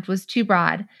attempt was too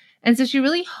broad. And so she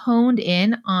really honed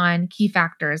in on key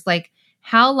factors like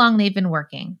how long they've been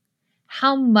working,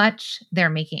 how much they're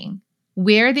making,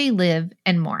 where they live,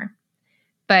 and more.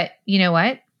 But you know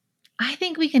what? I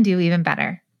think we can do even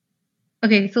better.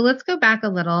 Okay, so let's go back a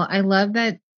little. I love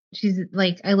that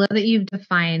you've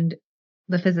defined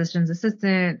the physician's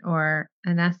assistant or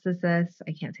anesthetist.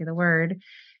 I can't say the word.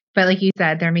 But like you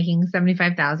said, they're making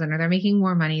 $75,000, or they're making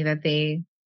more money that they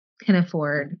can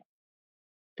afford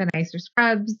the nicer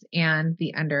scrubs and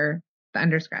the under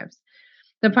scrubs.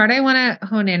 The part I want to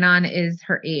hone in on is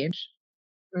her age.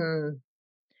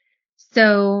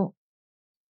 So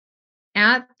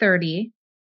at 30,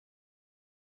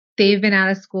 they've been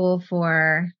out of school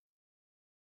for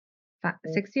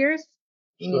 6 years.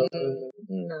 No,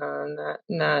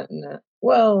 not.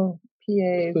 Well,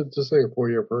 PA. Just like a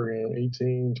 4-year program,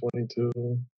 18, 22.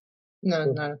 No,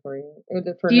 not a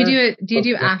 4-year. Do you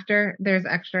do after there's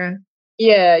extra?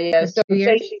 Yeah. So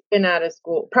say she's been out of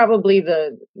school. Probably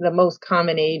the most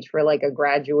common age for like a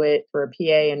graduate for a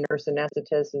PA and nurse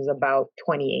anesthetist is about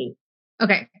 28.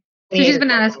 Okay. So she's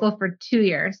been out of school for 2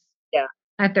 years. Yeah.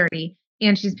 At 30,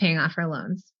 and she's paying off her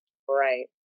loans. Right.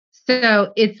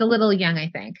 So it's a little young, I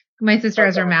think. My sister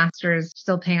has her master's,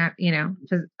 still paying up,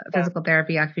 physical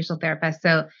therapy, occupational therapist.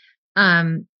 So,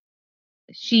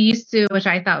 she used to, which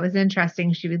I thought was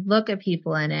interesting, she would look at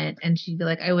people in it and she'd be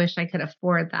like, I wish I could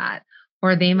afford that.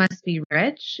 Or they must be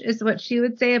rich, is what she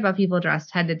would say about people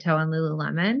dressed head to toe in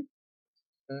Lululemon.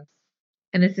 Mm-hmm.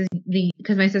 And this is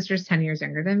because my sister's 10 years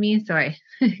younger than me, so I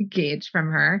gauge from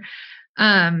her.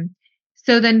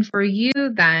 So then for you,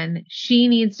 then she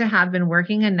needs to have been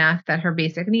working enough that her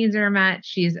basic needs are met.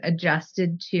 She's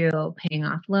adjusted to paying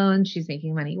off loans. She's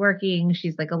making money working.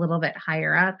 She's like a little bit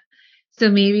higher up.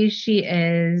 So maybe she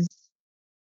is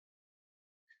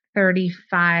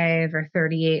 35 or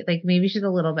 38. Like maybe she's a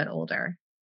little bit older.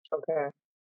 Okay.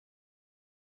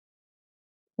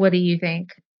 What do you think?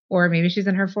 Or maybe she's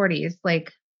in her 40s.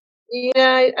 Like,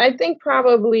 Yeah, I think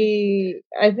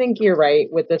I think you're right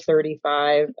with the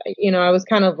 35. I was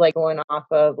kind of like going off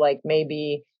of like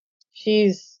maybe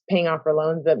she's paying off her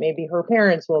loans, but maybe her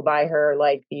parents will buy her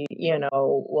like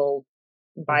will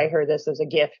buy her this as a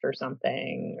gift or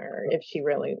something, or if she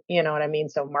really, you know what I mean?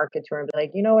 So market to her and be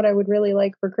like, you know what I would really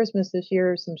like for Christmas this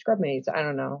year? Some scrub mates. I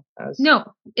don't know. no,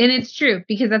 and it's true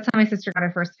because that's how my sister got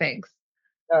her first figs.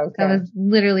 Okay. That was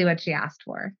literally what she asked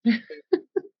for.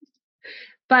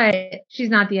 But she's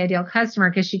not the ideal customer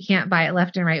because she can't buy it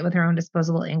left and right with her own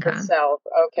disposable income. Herself.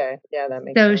 Okay. Yeah, that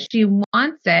makes So sense. she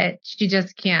wants it. She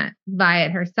just can't buy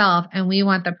it herself. And we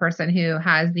want the person who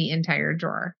has the entire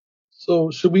drawer.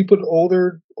 So should we put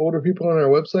older people on our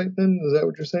website then? Is that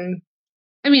what you're saying?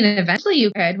 I mean, eventually you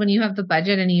could when you have the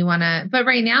budget and you want to, but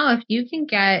right now, if you can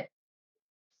get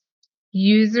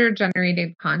user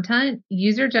generated content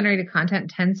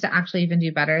tends to actually even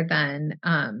do better than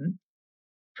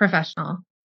professional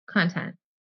content.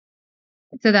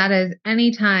 So that is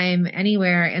anytime,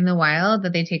 anywhere in the wild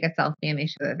that they take a selfie and they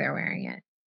show that they're wearing it.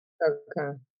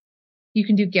 Okay. You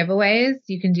can do giveaways.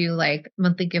 You can do like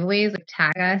monthly giveaways, like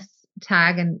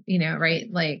tag and, right,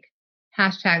 like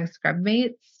hashtag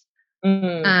scrubmates.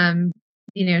 Mm-hmm.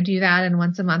 Do that. And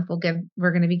once a month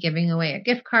we're going to be giving away a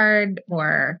gift card,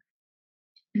 or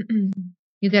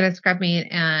you get a scrubmate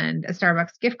and a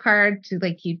Starbucks gift card to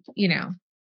like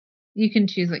you can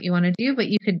choose what you want to do, but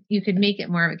you could make it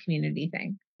more of a community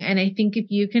thing. And I think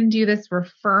if you can do this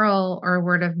referral or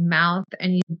word of mouth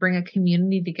and you bring a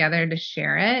community together to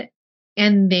share it,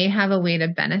 and they have a way to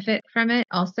benefit from it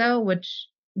also, which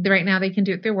right now they can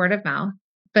do it through word of mouth,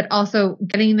 but also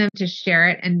getting them to share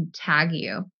it and tag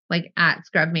you, like at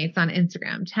Scrubmates on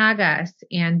Instagram, tag us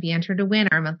and be entered to win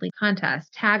our monthly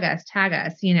contest, tag us,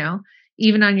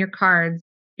 even on your cards,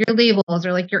 your labels,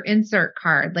 or like your insert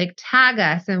card, like tag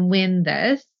us and win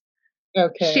this.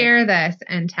 Okay. Share this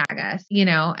and tag us,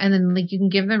 and then like you can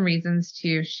give them reasons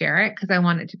to share it because I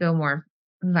want it to go more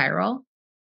viral.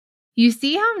 You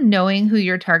see how knowing who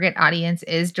your target audience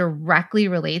is directly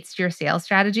relates to your sales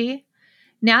strategy?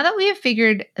 Now that we have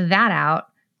figured that out,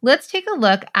 let's take a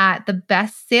look at the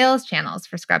best sales channels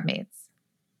for Scrubmates.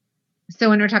 So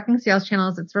when we're talking sales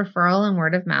channels, it's referral and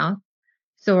word of mouth.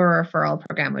 So a referral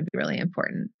program would be really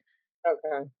important.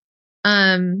 Okay.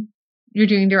 You're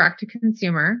doing direct to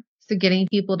consumer. So getting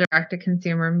people direct to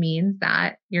consumer means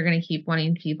that you're going to keep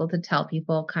wanting people to tell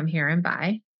people, come here and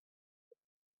buy.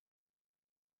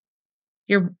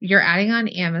 You're adding on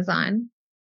Amazon.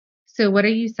 So what are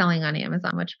you selling on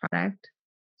Amazon? Which product?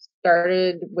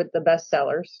 Started with the best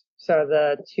sellers. So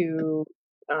the two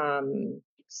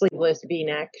sleeveless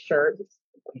V-neck shirts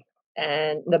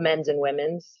and the men's and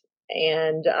women's.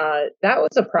 And that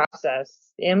was a process.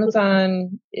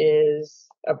 Amazon is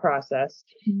a process.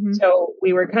 Mm-hmm. So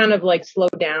we were kind of like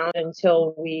slowed down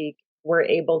until we were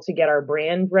able to get our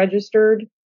brand registered.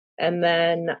 And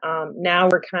then now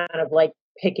we're kind of like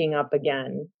picking up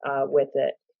again with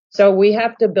it. So we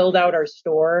have to build out our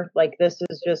store. Like this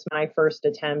is just my first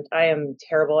attempt. I am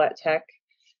terrible at tech.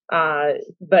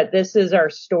 But this is our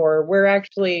store.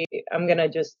 I'm going to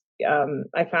just,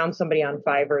 I found somebody on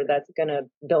Fiverr that's going to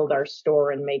build our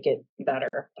store and make it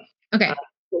better. Okay.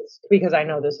 Because I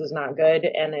know this is not good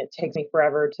and it takes me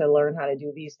forever to learn how to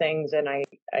do these things. And I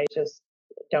just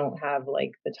don't have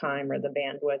like the time or the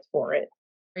bandwidth for it.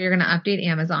 You're going to update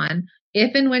Amazon.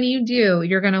 If and when you do,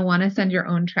 you're going to want to send your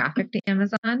own traffic to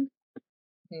Amazon.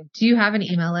 Mm-hmm. Do you have an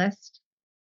email list?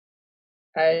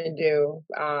 I do.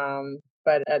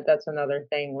 But that's another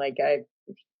thing. Like I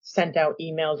sent out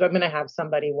emails. I'm going to have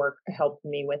somebody help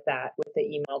me with that, with the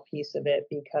email piece of it,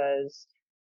 because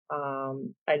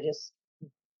I just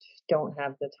don't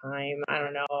have the time. I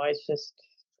don't know.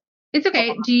 It's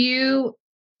okay.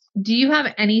 Do you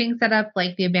have anything set up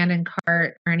like the abandoned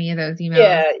cart or any of those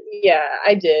emails? Yeah,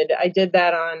 I did. I did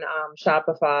that on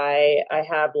Shopify. I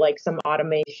have like some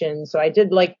automation. So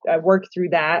I worked through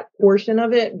that portion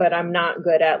of it, but I'm not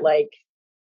good at like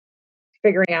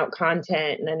figuring out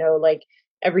content. And I know like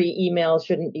every email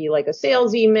shouldn't be like a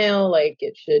sales email. Like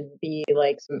it should be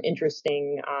like some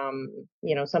interesting,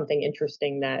 something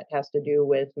interesting that has to do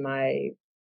with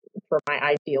for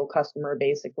my ideal customer,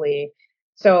 basically.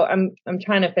 So I'm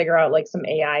trying to figure out like some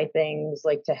AI things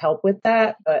like to help with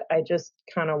that, but I just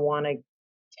kind of want to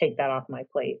take that off my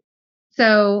plate.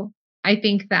 So I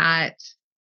think that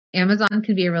Amazon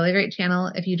could be a really great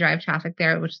channel if you drive traffic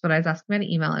there, which is what I was asking about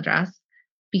an email address,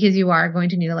 because you are going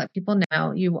to need to let people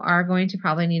know. You are going to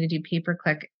probably need to do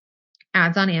pay-per-click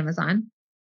ads on Amazon.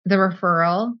 the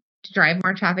referral to drive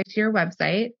more traffic to your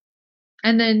website.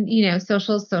 And then,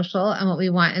 social is social. And what we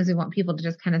want is we want people to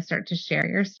just kind of start to share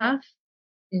your stuff.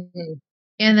 Mm-hmm.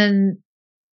 And then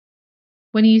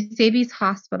when you say these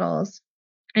hospitals,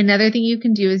 another thing you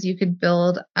can do is you could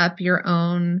build up your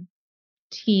own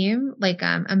team, like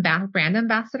brand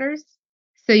ambassadors.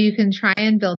 So you can try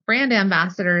and build brand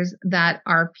ambassadors that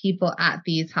are people at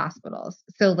these hospitals.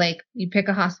 So like you pick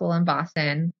a hospital in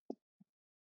Boston,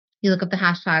 you look up the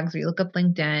hashtags, or you look up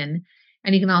LinkedIn,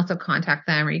 and you can also contact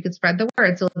them, or you could spread the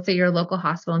word. So let's say your local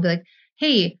hospital and be like,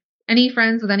 hey, any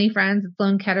friends with any friends at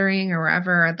Sloan Kettering or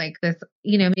wherever, like this,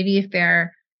 maybe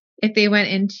if they went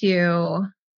into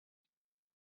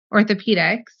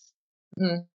orthopedics,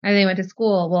 Mm-hmm. and they went to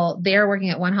school, well, they're working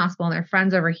at one hospital and their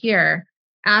friends over here,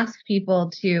 ask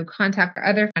people to contact their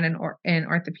other friend in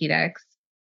orthopedics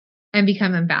and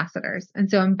become ambassadors. And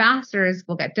so ambassadors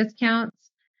will get discounts.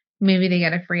 Maybe they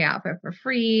get a free outfit for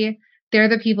free. They're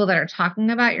the people that are talking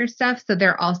about your stuff. So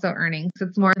they're also earning. So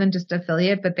it's more than just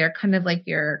affiliate, but they're kind of like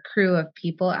your crew of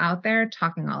people out there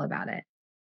talking all about it.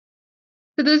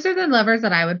 So those are the levers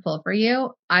that I would pull for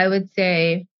you. I would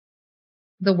say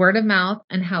the word of mouth,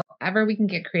 and however we can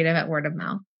get creative at word of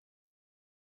mouth.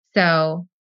 So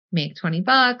make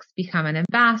 $20, become an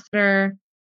ambassador,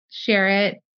 share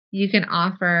it. You can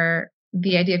offer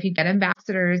the idea, if you get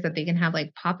ambassadors, that they can have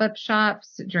like pop-up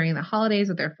shops during the holidays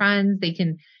with their friends. They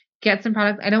can get some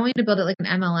products. I don't want you to build it like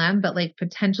an MLM, but like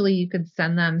potentially you could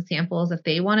send them samples if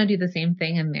they want to do the same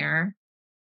thing in their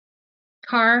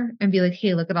car and be like,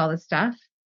 hey, look at all this stuff.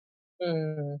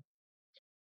 Mm.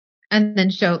 And then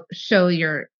show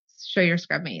your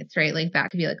scrub mates, right? Like that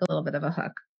could be like a little bit of a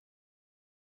hook.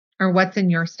 Or what's in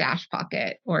your stash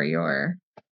pocket or your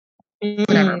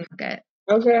whatever pocket.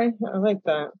 Okay, I like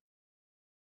that.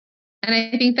 And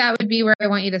I think that would be where I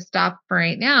want you to stop for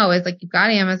right now, is like, you've got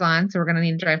Amazon, so we're going to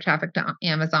need to drive traffic to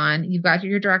Amazon. You've got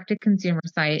your direct-to-consumer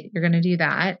site. You're going to do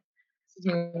that.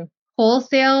 Mm-hmm.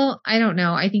 Wholesale, I don't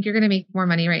know. I think you're going to make more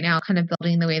money right now kind of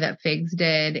building the way that Figs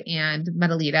did and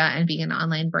Metalita and being an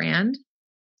online brand.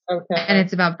 Okay. And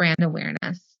it's about brand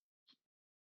awareness.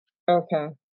 Okay.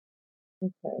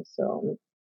 So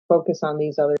focus on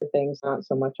these other things, not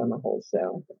so much on the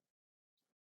wholesale.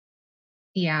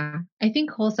 Yeah. I think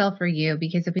wholesale for you,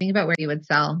 because if you think about where you would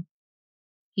sell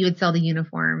the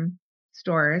uniform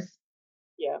stores.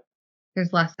 Yeah.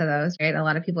 There's less of those, right? A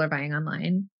lot of people are buying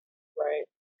online. Right.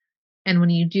 And when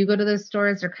you do go to those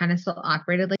stores, they're kind of still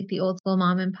operated like the old school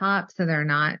mom and pop. So they're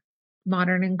not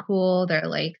modern and cool. They're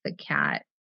like the cat,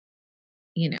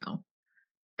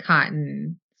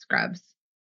 cotton scrubs.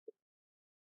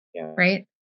 Yeah. Right.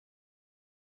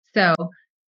 So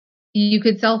you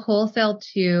could sell wholesale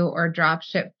to, or drop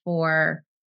ship for,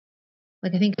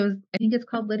 like, I think it's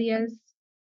called Lydia's.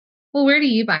 Well, where do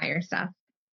you buy your stuff?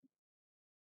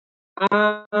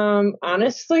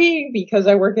 Honestly, because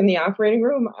I work in the operating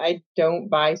room, I don't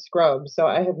buy scrubs. So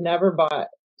I have never bought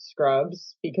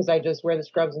scrubs because I just wear the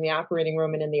scrubs in the operating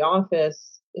room. And in the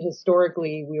office,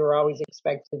 historically, we were always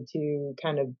expected to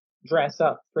kind of dress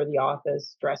up for the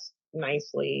office, dress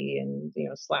nicely, and,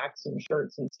 slacks and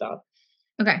shirts and stuff.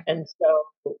 Okay. And so,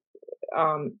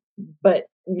 but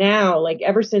now, like,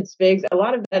 ever since Figs, a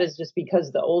lot of that is just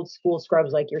because the old school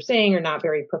scrubs, like you're saying, are not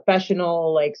very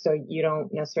professional. Like, so you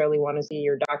don't necessarily want to see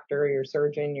your doctor, your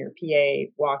surgeon, your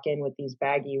PA walk in with these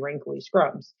baggy, wrinkly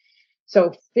scrubs.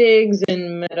 So Figs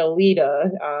and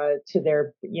Metalita, to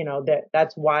their,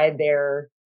 that's why they're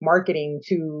marketing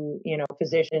to,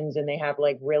 physicians, and they have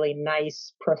like really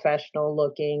nice professional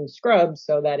looking scrubs,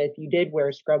 so that if you did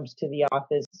wear scrubs to the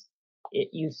office,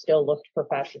 you still looked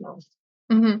professional.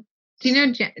 Mm-hmm. Do you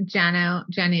know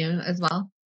Janu as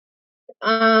well?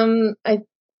 I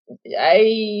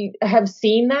have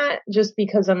seen that just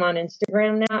because I'm on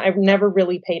Instagram now. I've never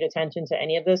really paid attention to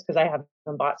any of this because I haven't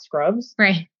bought scrubs.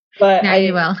 Right. But now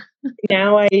you will.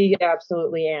 Now I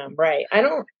absolutely am. Right. I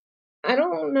don't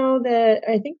know that.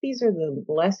 I think these are the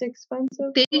less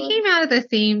expensive. They came out at the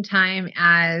same time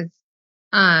as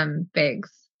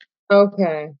Figs.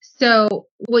 Okay. So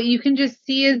what you can just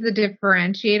see is the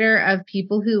differentiator of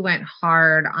people who went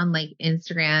hard on like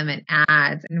Instagram and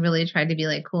ads and really tried to be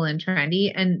like cool and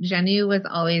trendy. And Jenu was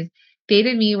always, they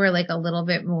to me were like a little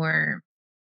bit more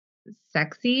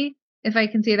sexy, if I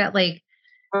can say that. Like,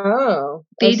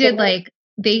 they did like,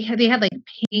 they had like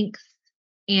pinks,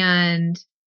 and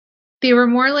they were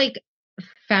more like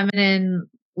feminine,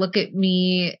 look at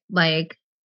me, like,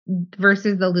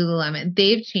 versus the Lululemon.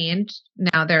 They've changed.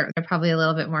 Now they're probably a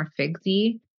little bit more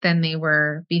figsy than they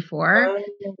were before.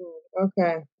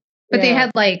 Okay. But they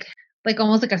had like like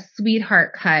almost like a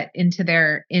sweetheart cut into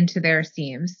their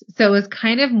seams. So it was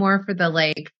kind of more for the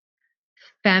like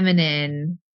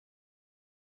feminine,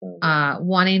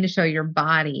 wanting to show your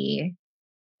body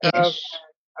ish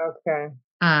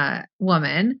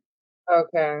woman.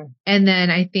 Okay. And then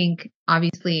I think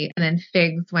obviously, and then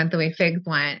figs went the way figs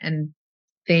went, and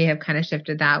they have kind of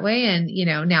shifted that way. And, you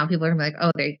know, now people are gonna be like,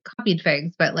 oh, they copied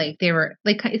figs, but like they were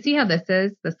like, see how this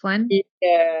is this one?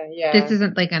 Yeah. Yeah. This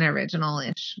isn't like an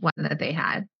original-ish one that they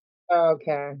had.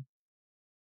 Okay.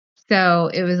 So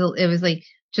it was like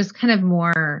just kind of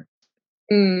more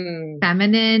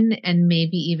feminine and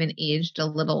maybe even aged a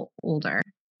little older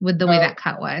with the way that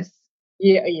cut was.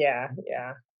 Yeah. Yeah.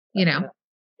 Yeah. You know?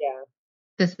 Yeah.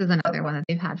 This is another one that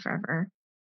they've had forever.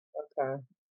 Okay.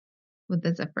 With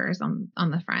the zippers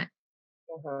on the front.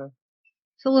 Uh-huh.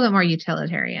 It's a little bit more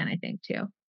utilitarian, I think, too.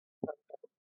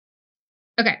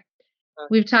 Okay.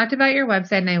 We've talked about your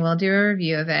website, and I will do a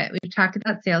review of it. We've talked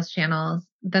about sales channels.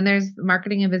 Then there's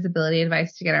marketing and visibility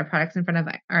advice to get our products in front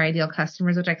of our ideal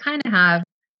customers, which I kind of have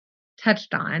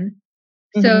touched on.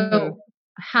 So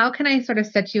how can I sort of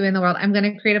set you in the world? I'm going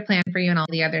to create a plan for you and all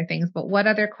the other things, but what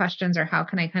other questions or how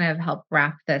can I kind of help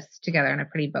wrap this together in a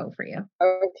pretty bow for you?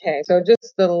 Okay. So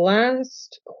just the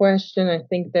last question I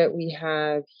think that we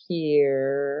have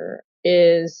here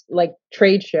is like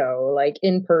trade show, like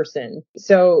in person.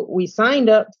 So we signed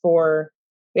up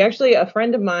a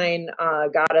friend of mine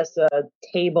got us a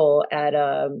table at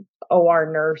a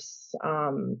OR nurse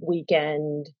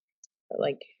weekend,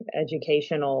 like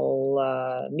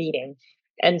educational meeting.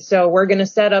 And so we're going to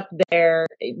set up there.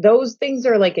 Those things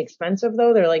are like expensive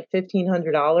though. They're like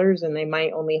 $1,500 and they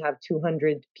might only have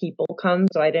 200 people come.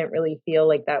 So I didn't really feel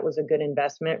like that was a good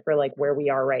investment for like where we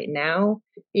are right now,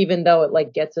 even though it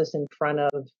like gets us in front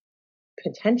of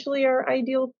potentially our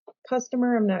ideal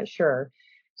customer. I'm not sure.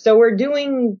 So we're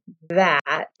doing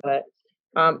that. But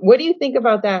what do you think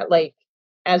about that? Like,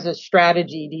 as a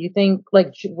strategy, do you think like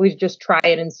should we just try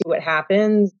it and see what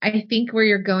happens? I think where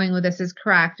you're going with this is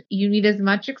correct. You need as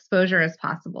much exposure as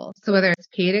possible. So whether it's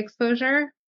paid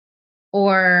exposure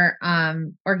or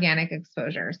organic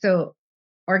exposure. So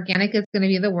organic is going to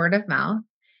be the word of mouth.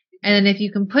 And then if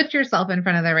you can put yourself in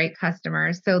front of the right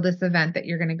customers, so this event that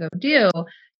you're going to go do,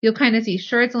 you'll kind of see,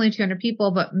 sure, it's only 200 people,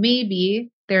 but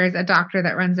maybe there's a doctor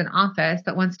that runs an office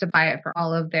that wants to buy it for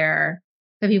all of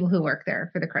the people who work there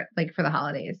for the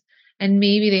holidays. And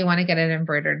maybe they want to get it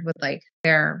embroidered with like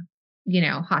their,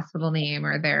 hospital name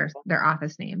or their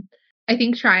office name. I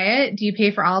think try it. Do you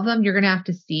pay for all of them? You're going to have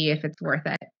to see if it's worth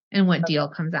it and what deal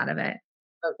comes out of it.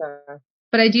 Okay.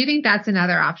 But I do think that's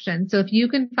another option. So if you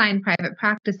can find private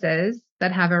practices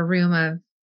that have a room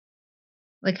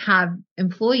of have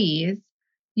employees,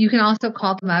 you can also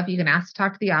call them up. You can ask to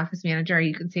talk to the office manager.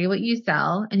 You can say what you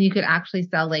sell, and you could actually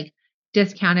sell like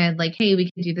discounted, like, hey,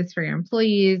 we can do this for your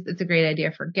employees. It's a great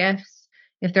idea for gifts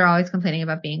if they're always complaining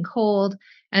about being cold,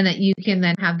 and that you can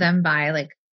then have them buy like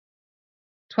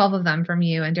 12 of them from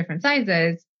you in different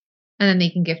sizes, and then they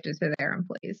can gift it to their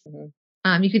employees.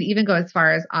 You could even go as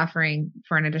far as offering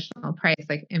for an additional price,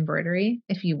 like embroidery,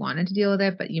 if you wanted to deal with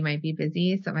it, but you might be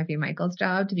busy. So it might be Michael's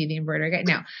job to be the embroidery guy.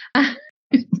 No,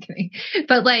 just kidding.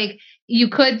 But like, you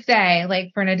could say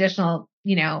like for an additional,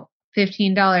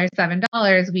 $15,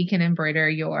 $7, we can embroider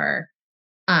your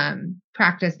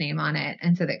practice name on it.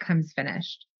 And so that comes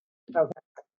finished. Okay.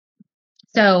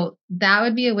 So that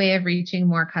would be a way of reaching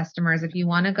more customers. If you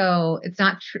want to go, it's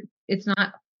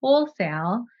not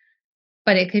wholesale,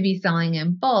 but it could be selling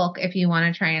in bulk if you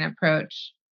want to try and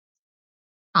approach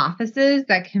offices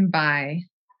that can buy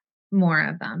more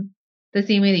of them. The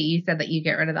same way that you said that you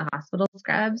get rid of the hospital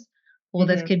scrubs. Well,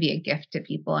 this could be a gift to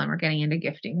people, and we're getting into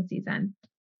gifting season.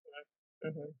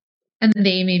 And then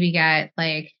they maybe get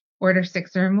like order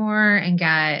 6 or more and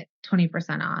get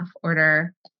 20% off.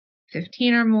 Order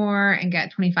 15 or more and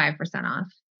get 25%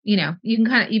 off. You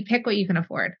can you pick what you can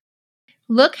afford.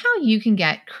 Look how you can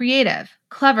get creative,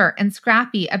 clever, and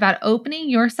scrappy about opening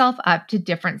yourself up to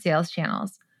different sales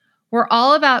channels. We're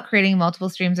all about creating multiple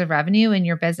streams of revenue in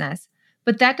your business,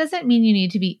 but that doesn't mean you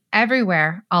need to be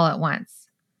everywhere all at once.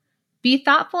 Be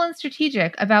thoughtful and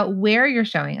strategic about where you're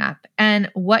showing up and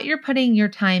what you're putting your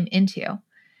time into,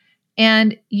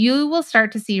 and you will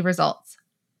start to see results.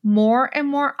 More and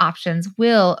more options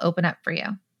will open up for you.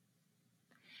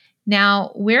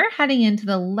 Now, we're heading into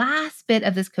the last bit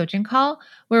of this coaching call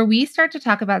where we start to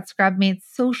talk about Scrubmate's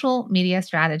social media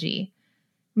strategy.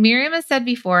 Miriam has said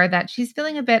before that she's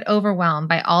feeling a bit overwhelmed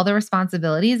by all the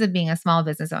responsibilities of being a small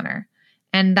business owner.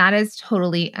 And that is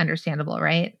totally understandable,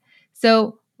 right?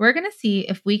 So we're going to see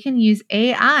if we can use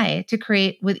AI to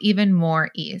create with even more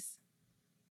ease.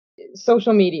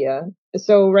 social media.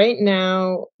 So right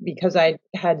now, because I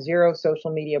had zero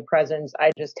social media presence,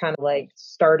 I just kind of like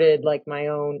started like my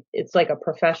own. It's like a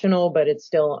professional, but it's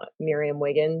still Miriam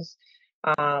Wiggins.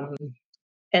 Um,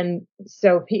 and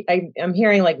so I'm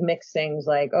hearing like mixed things,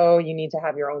 like, oh, you need to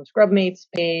have your own Scrubmates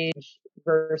page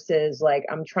versus like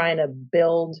I'm trying to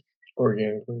build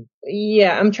organically.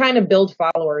 Yeah, I'm trying to build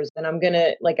followers, and I'm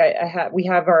gonna like I have we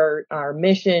have our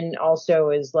mission also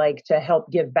is like to help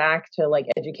give back to like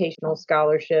educational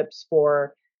scholarships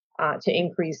for to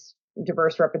increase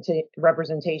diverse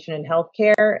representation in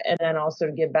healthcare, and then also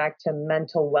to give back to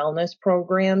mental wellness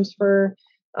programs for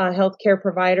healthcare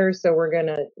providers. So we're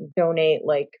gonna donate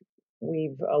like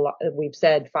we've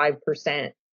said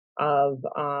 5% of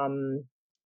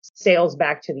sales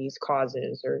back to these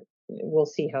causes, or we'll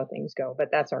see how things go,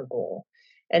 but that's our goal.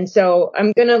 And so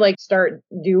I'm going to like start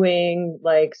doing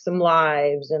like some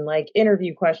lives and like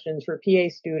interview questions for PA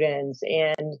students,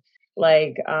 and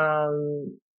like I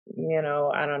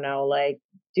don't know, like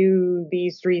do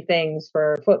these 3 things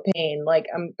for foot pain. Like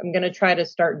I'm going to try to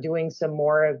start doing some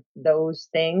more of those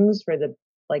things for the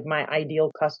like my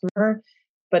ideal customer.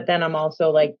 But then I'm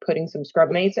also like putting some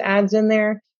Scrubmates ads in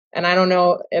there, and I don't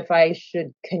know if I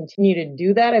should continue to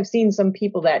do that. I've seen some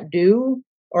people that do,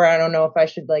 or I don't know if I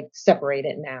should like separate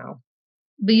it now.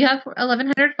 But you have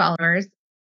 1,100 followers.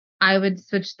 I would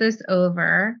switch this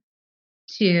over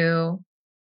to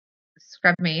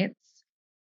Scrubmates,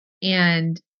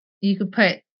 and you could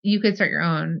start your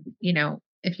own,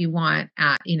 if you want,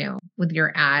 with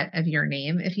your ad of your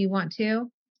name, if you want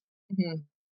to. Mm-hmm.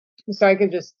 So I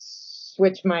could just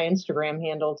switch my Instagram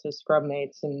handle to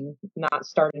Scrubmates and not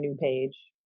start a new page.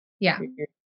 Yeah.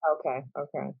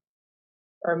 Okay.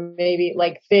 Or maybe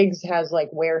like Figs has like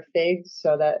Wear Figs,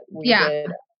 so that we did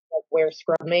like Wear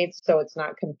Scrubmates, so it's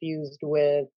not confused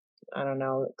with, I don't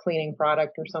know, cleaning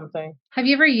product or something. Have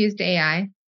you ever used AI?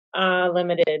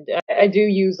 Limited. I do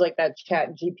use like that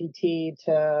Chat GPT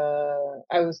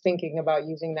I was thinking about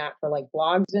using that for like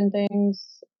blogs and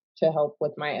things to help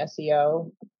with my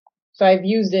SEO. So I've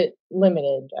used it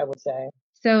limited, I would say.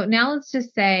 So now let's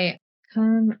just say,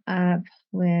 come up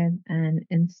with an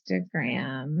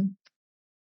Instagram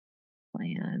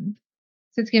plan.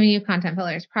 So it's giving you content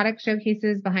pillars, product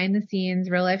showcases, behind the scenes,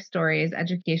 real life stories,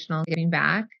 educational, giving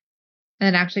back.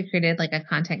 And it actually created like a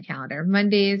content calendar.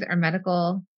 Mondays are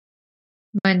medical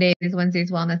Mondays,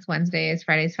 Wednesdays, wellness Wednesdays,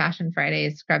 Fridays, fashion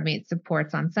Fridays, Scrubmate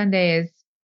supports on Sundays,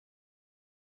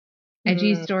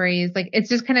 IG stories. Like it's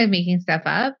just kind of making stuff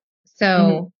up.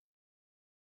 So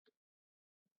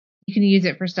you can use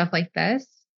it for stuff like this.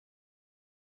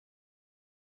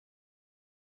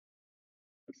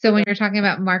 So when you're talking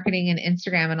about marketing and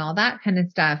Instagram and all that kind of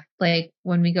stuff, like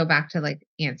when we go back to like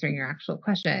answering your actual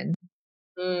question.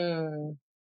 Ask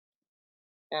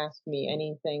me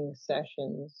anything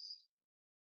sessions.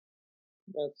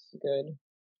 That's good.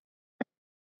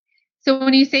 So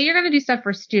when you say you're going to do stuff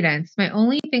for students, my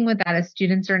only thing with that is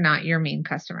students are not your main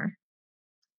customer.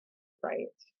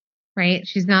 Right?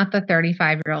 She's not the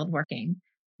 35-year-old working.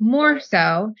 More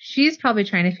so, she's probably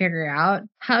trying to figure out,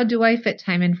 how do I fit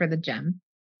time in for the gym?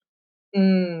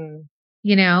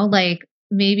 Like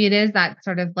maybe it is that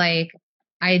sort of like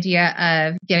idea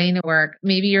of getting to work.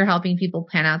 Maybe you're helping people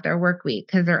plan out their work week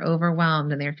because they're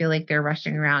overwhelmed and they feel like they're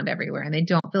rushing around everywhere and they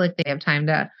don't feel like they have time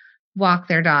to walk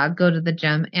their dog, go to the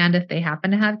gym. And if they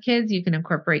happen to have kids, you can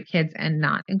incorporate kids and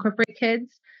not incorporate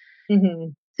kids.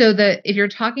 So if you're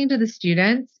talking to the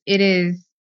students, it is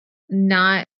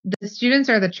not, the students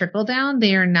are the trickle down.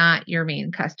 They are not your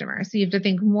main customer. So you have to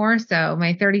think more so,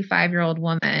 my 35-year-old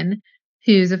woman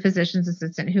who's a physician's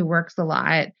assistant, who works a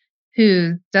lot,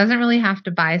 who doesn't really have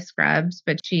to buy scrubs,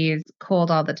 but she's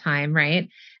cold all the time. Right.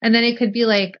 And then it could be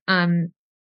like,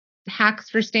 hacks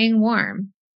for staying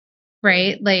warm,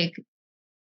 right? Like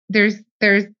there's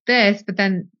this, but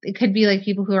then it could be like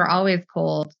people who are always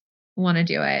cold want to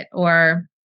do it, or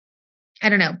I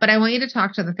don't know, but I want you to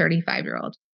talk to the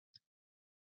 35-year-old.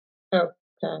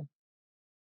 Okay.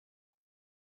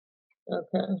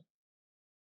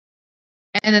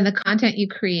 And then the content you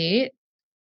create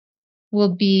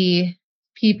will be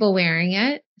people wearing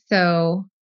it. So,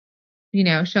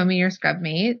 show me your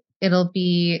Scrubmate. It'll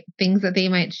be things that they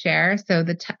might share. So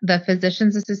the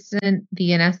physician's assistant, the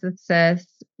anesthetist,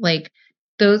 like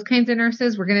those kinds of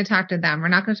nurses, we're going to talk to them. We're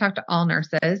not going to talk to all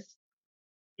nurses.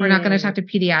 We're not going to talk to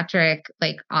pediatric,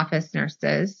 like office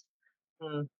nurses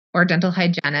or dental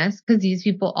hygienists, because these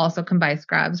people also can buy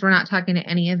scrubs. We're not talking to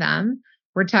any of them.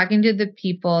 We're talking to the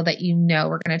people that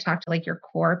we're going to talk to, like your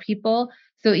core people.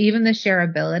 So even the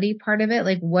shareability part of it,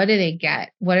 like what do they get?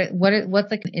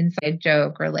 What's like an inside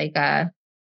joke or like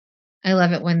I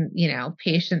love it when,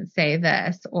 patients say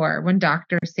this, or when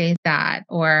doctors say that,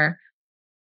 or,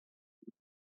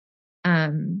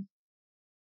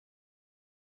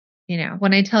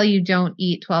 when I tell you don't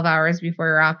eat 12 hours before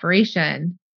your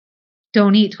operation,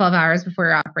 don't eat 12 hours before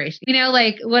your operation,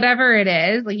 like whatever it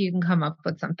is, like you can come up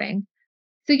with something.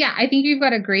 So yeah, I think you've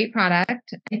got a great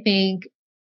product. I think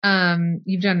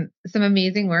you've done some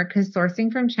amazing work, because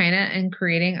sourcing from China and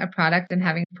creating a product and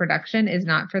having production is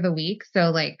not for the weak.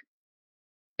 So like,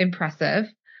 impressive.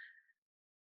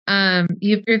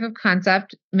 You have proof of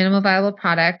concept, minimal viable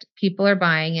product. People are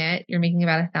buying it. You're making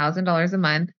about $1,000 a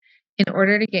month. In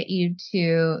order to get you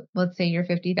to, let's say, your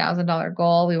 $50,000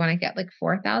 goal, we want to get like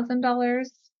 $4,000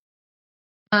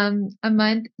 a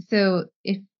month. So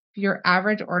if your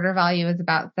average order value is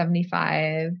about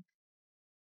 $75-ish,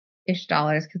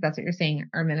 because that's what you're saying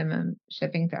our minimum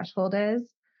shipping threshold is,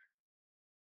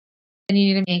 then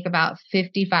you need to make about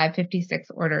 55,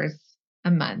 56 orders a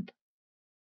month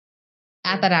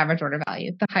at that average order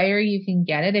value. The higher you can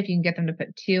get it, if you can get them to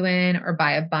put 2 in or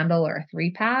buy a bundle or a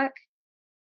 3-pack,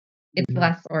 it's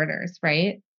less orders,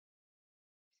 right?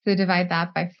 So divide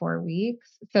that by 4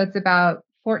 weeks. So it's about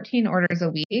 14 orders a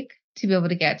week to be able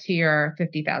to get to your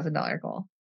 $50,000 goal.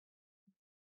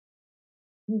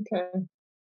 Okay.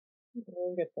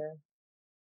 We'll get there.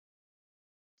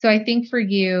 So I think for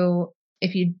you,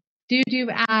 if you do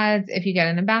ads, if you get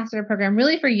an ambassador program,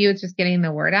 really for you, it's just getting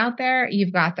the word out there.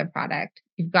 You've got the product,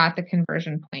 you've got the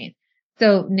conversion point.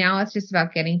 So now it's just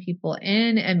about getting people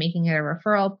in and making it a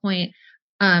referral point.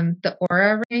 The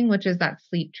Aura ring, which is that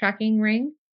sleep tracking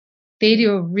ring, they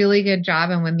do a really good job.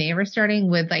 And when they were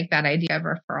starting with like that idea of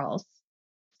referrals,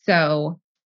 so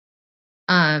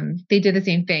they did the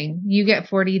same thing. You get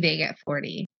 40, they get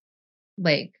 40,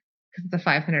 like, because it's a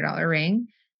 $500 ring.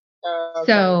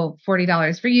 Okay. So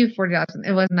 $40 for you, $40.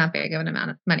 It wasn't that big of an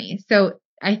amount of money. So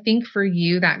I think for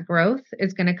you, that growth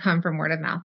is going to come from word of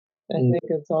mouth. I think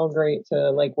it's all great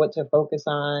to like what to focus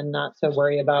on, not to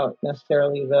worry about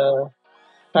necessarily the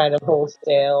kind of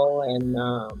wholesale. And,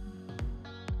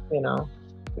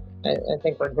 I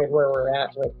think we're good where we're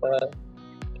at with the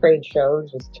trade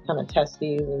shows, just to kind of test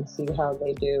these and see how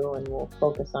they do. And we'll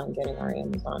focus on getting our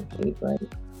Amazon feed right.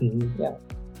 Mm-hmm. Yeah.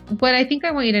 What I think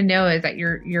I want you to know is that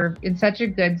you're in such a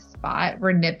good spot.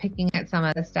 We're nitpicking at some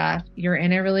of the stuff. You're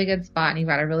in a really good spot and you've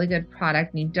got a really good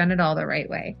product and you've done it all the right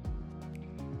way.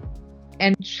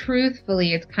 And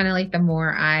truthfully, it's kind of like the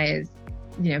More Eyes,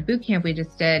 boot camp we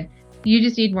just did. You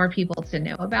just need more people to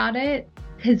know about it,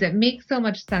 because it makes so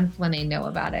much sense when they know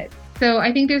about it. So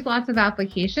I think there's lots of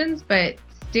applications, but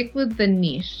stick with the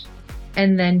niche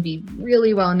and then be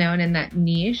really well known in that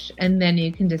niche. And then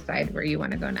you can decide where you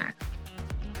want to go next.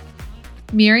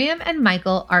 Miriam and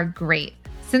Michael are great.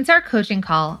 Since our coaching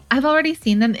call, I've already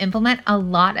seen them implement a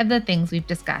lot of the things we've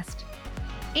discussed.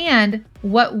 And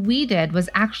what we did was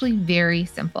actually very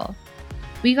simple.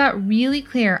 We got really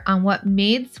clear on what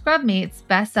made Scrubmate's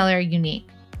bestseller unique,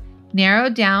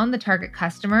 narrowed down the target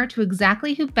customer to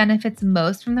exactly who benefits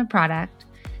most from the product,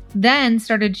 then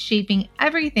started shaping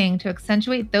everything to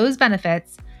accentuate those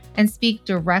benefits and speak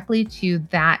directly to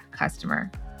that customer.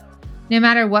 No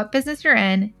matter what business you're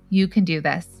in, you can do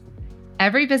this.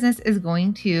 Every business is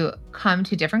going to come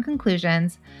to different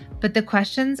conclusions, but the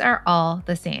questions are all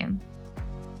the same.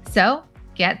 So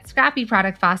get scrappy,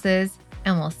 product bosses,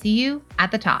 and we'll see you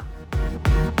at the top.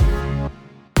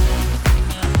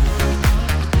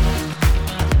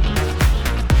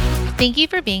 Thank you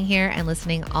for being here and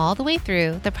listening all the way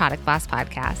through the Product Boss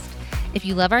podcast. If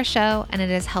you love our show and it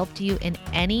has helped you in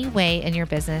any way in your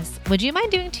business, would you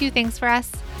mind doing 2 things for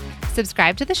us?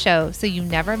 Subscribe to the show so you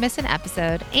never miss an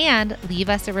episode, and leave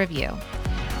us a review.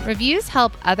 Reviews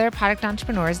help other product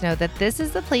entrepreneurs know that this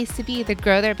is the place to be to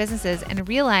grow their businesses and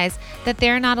realize that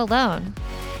they're not alone.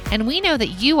 And we know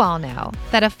that you all know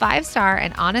that a 5-star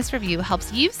and honest review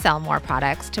helps you sell more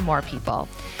products to more people.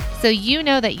 So you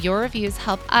know that your reviews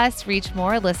help us reach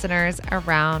more listeners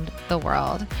around the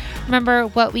world. Remember,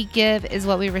 what we give is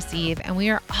what we receive, and we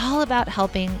are all about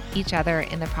helping each other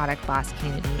in the Product Boss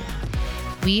community.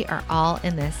 We are all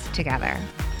in this together.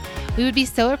 We would be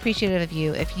so appreciative of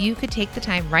you if you could take the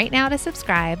time right now to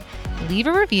subscribe, leave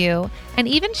a review, and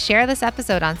even share this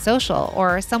episode on social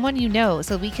or someone you know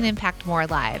so we can impact more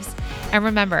lives. And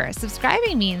remember,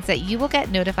 subscribing means that you will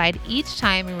get notified each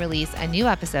time we release a new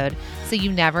episode so you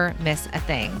never miss a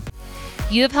thing.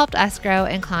 You have helped us grow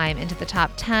and climb into the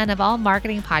top 10 of all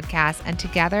marketing podcasts, and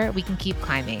together we can keep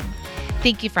climbing.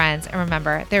 Thank you, friends, and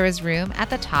remember, there is room at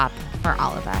the top for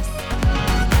all of us.